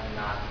 I'm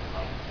not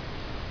like.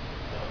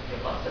 So,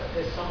 you must have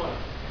pissed someone.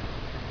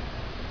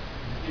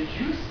 Did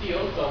you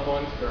steal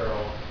someone's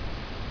girl?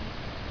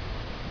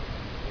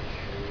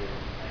 Actually,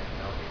 I have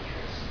no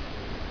interest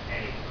in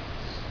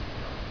anyone's.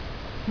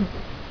 You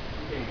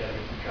didn't get me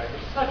too track.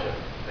 You're such a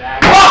bad.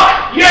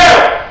 Fuck you!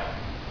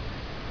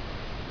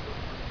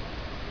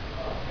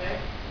 Okay.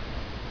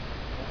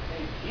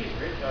 Okay, geez,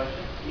 Rich, I was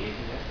just teasing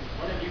you.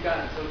 When have you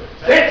gotten so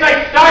defensive? Since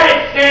I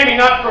started standing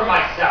up for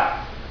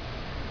myself!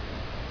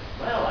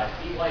 Well, I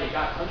see why you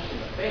got punched in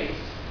the face.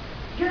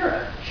 You're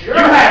a jerk.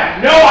 You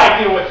have no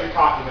idea what you're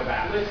talking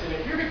about. Listen,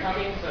 if you're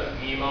becoming some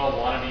emo,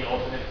 wannabe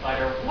ultimate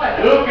fighter,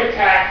 whatever. Luke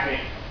attacked me.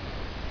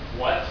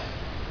 What?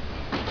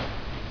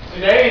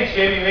 Today in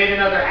gym, he made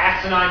another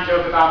asinine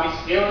joke about me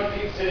stealing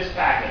pizza in his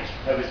package.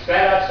 I was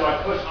fed up, so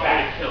I pushed I'm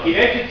back. gonna kill He him.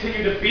 then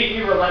continued to beat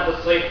me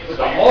relentlessly, with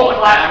So the you whole pushed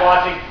class back?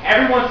 watching.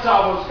 Everyone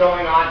saw what was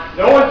going on.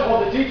 No one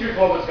told the teachers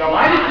what was going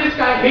Why on. did this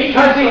guy hate you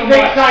Because he so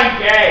thinks much?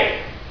 I'm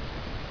gay.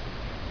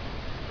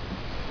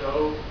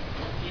 So,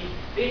 he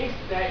thinks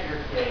that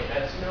you're gay.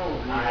 That's no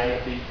reason I-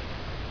 to be...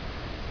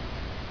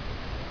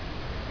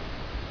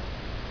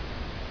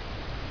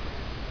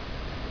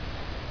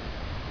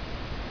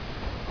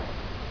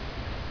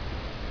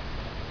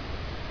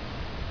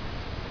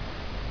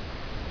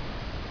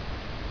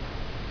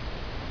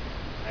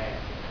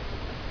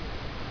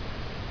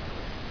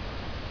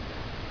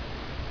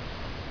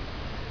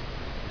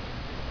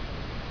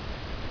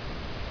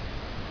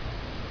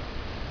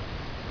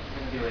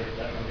 See you later,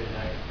 gentlemen. Good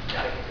night.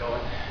 Gotta get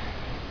going.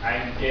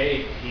 I'm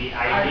gay, Pete.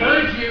 I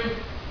heard you.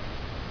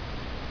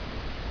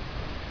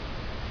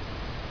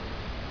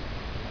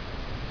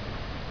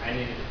 I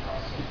needed to tell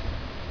someone.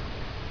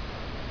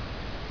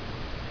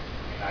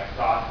 And I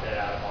thought that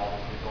out of all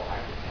the people I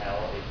could tell,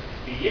 it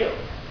could be you.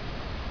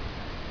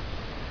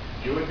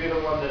 You would be the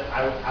one that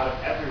out of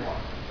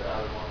everyone, that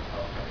I would want to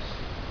tell first.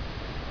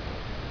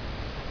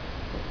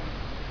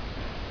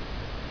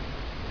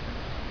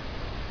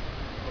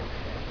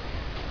 Okay.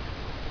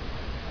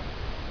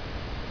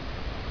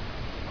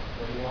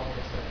 What do you want me to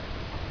say?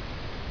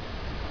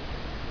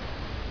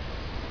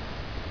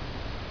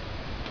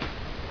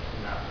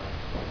 Nothing.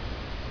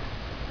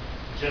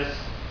 Just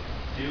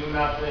do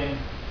nothing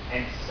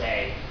and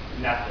say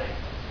nothing.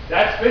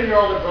 That's been your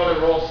older brother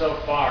role so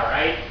far,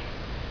 right?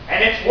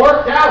 And it's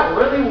worked out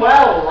really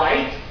well,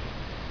 right?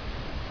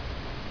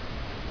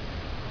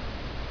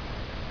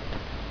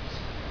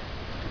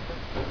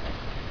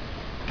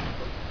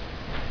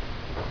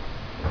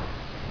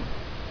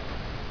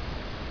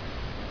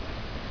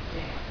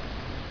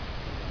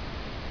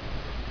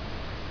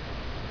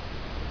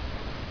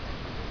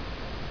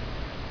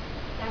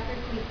 Dr.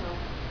 Cleco,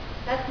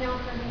 best known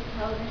for his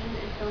television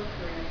and film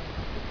career,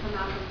 has come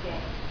out as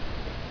gay.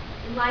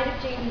 In light of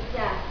Jamie's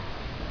death,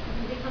 it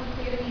has become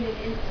clear to me in an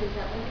instant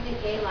that living a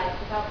gay life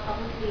without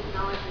publicly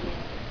acknowledging it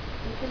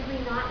is simply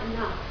not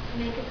enough to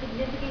make a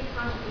significant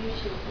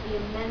contribution to the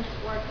immense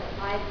work that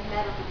lies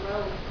ahead on the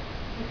road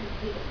to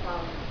complete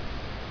equality.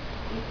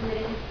 He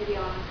submitted his video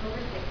on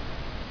October 6,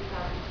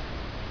 2002.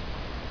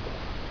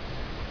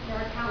 There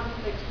are countless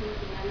other teens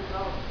and young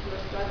adults who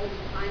are struggling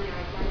to find their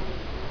identity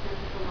and a sense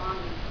of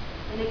belonging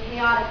in a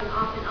chaotic and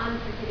often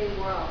unforgiving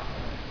world.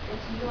 And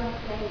to you I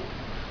say,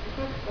 it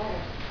gets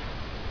better.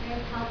 There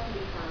is help to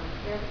be found.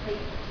 There are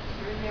places to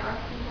turn. There are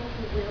people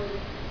who will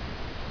listen.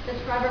 The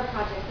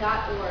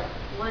TrevorProject.org,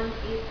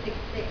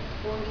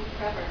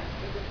 1-866-40-TREVOR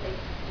is the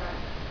place to start.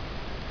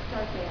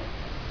 Start there.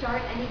 Start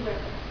anywhere,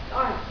 but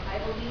start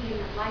by believing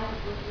that life is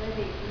worth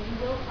living, and you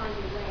will find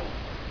your way.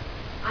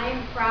 I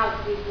am proud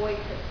to be a voice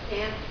that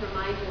stands to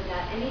remind you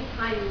that any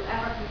time you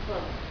ever come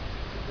close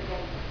to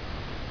forgetting it.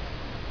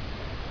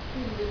 He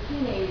was a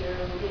teenager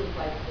who didn't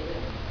quite fit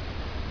in.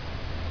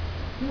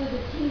 He was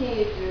a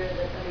teenager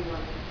that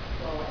everyone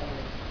saw as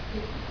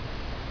different.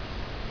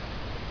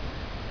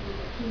 He was a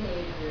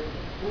teenager in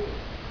school.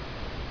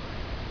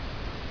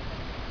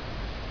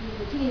 He was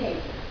a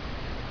teenager.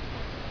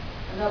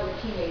 Another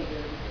teenager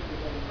who took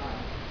his own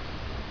life.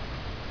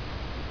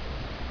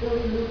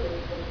 Billy Lucas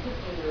was a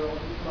 15-year-old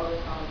whose mother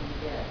found him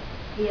dead.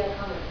 He had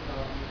hung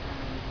himself in the time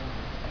of his life.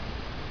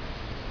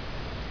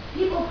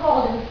 People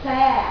called him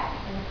sad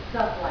and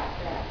stuff like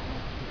that.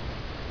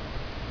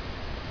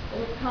 It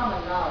was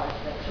common knowledge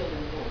that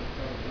children voted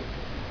for the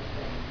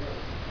same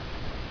vote.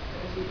 It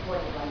was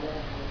reported by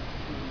medical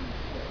students.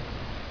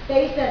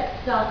 They said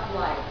stuff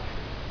like,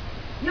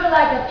 "You're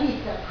like a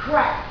piece of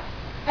crap,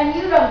 and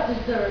you don't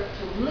deserve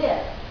to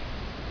live."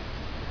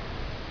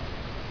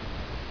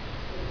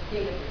 It was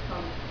stated that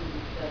some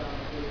students said on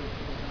the radio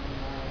to his own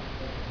lives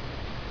that,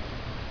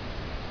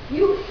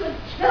 "You should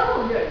kill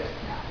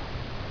yourself."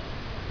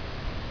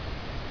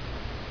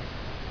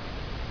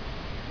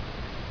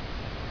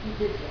 He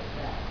did just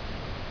that.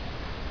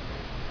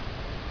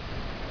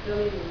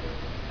 Billy Lucas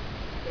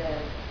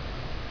said,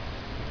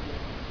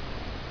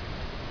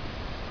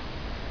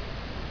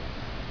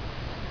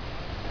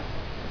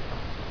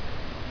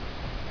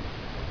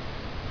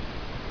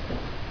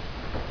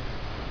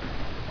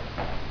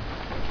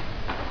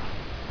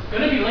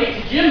 Gonna be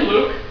late to gym,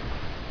 Luke.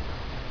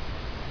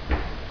 Be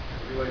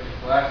late to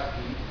class,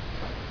 Pete.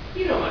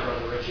 You know my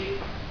brother Richie.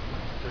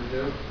 Sure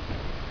do.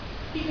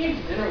 He came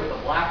to dinner with a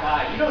black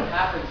eye. You don't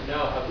happen to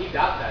know how he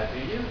got that, do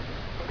you?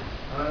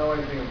 I don't know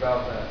anything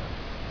about that.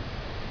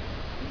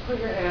 You put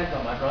your hands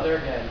on my brother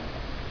again.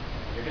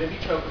 You're gonna be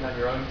choking on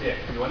your own dick.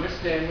 Do you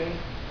understand me?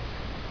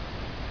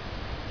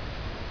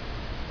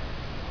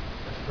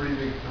 That's a pretty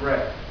big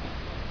threat.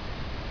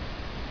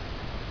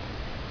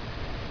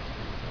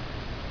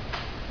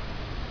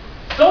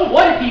 So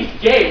what if he's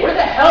gay? Where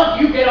the hell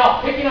do you get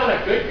off picking on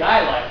a good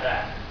guy like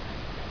that?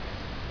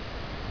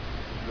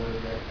 He's really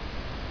great.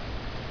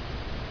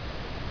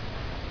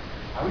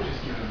 I was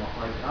just giving him a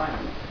hard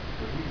time,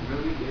 but he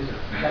really is a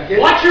faggot.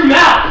 Watch your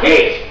mouth,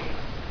 Pete!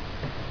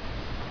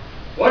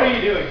 What are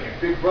you doing here?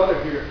 Big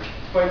brother here,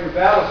 fighting your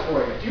battles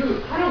for you.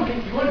 Dude, I don't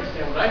think you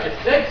understand what I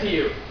just said to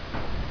you.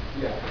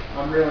 Yeah,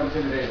 I'm real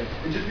intimidating.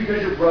 And just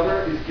because your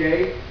brother is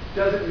gay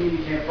doesn't mean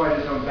he can't fight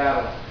his own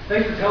battles.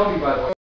 Thanks for telling me, by the way.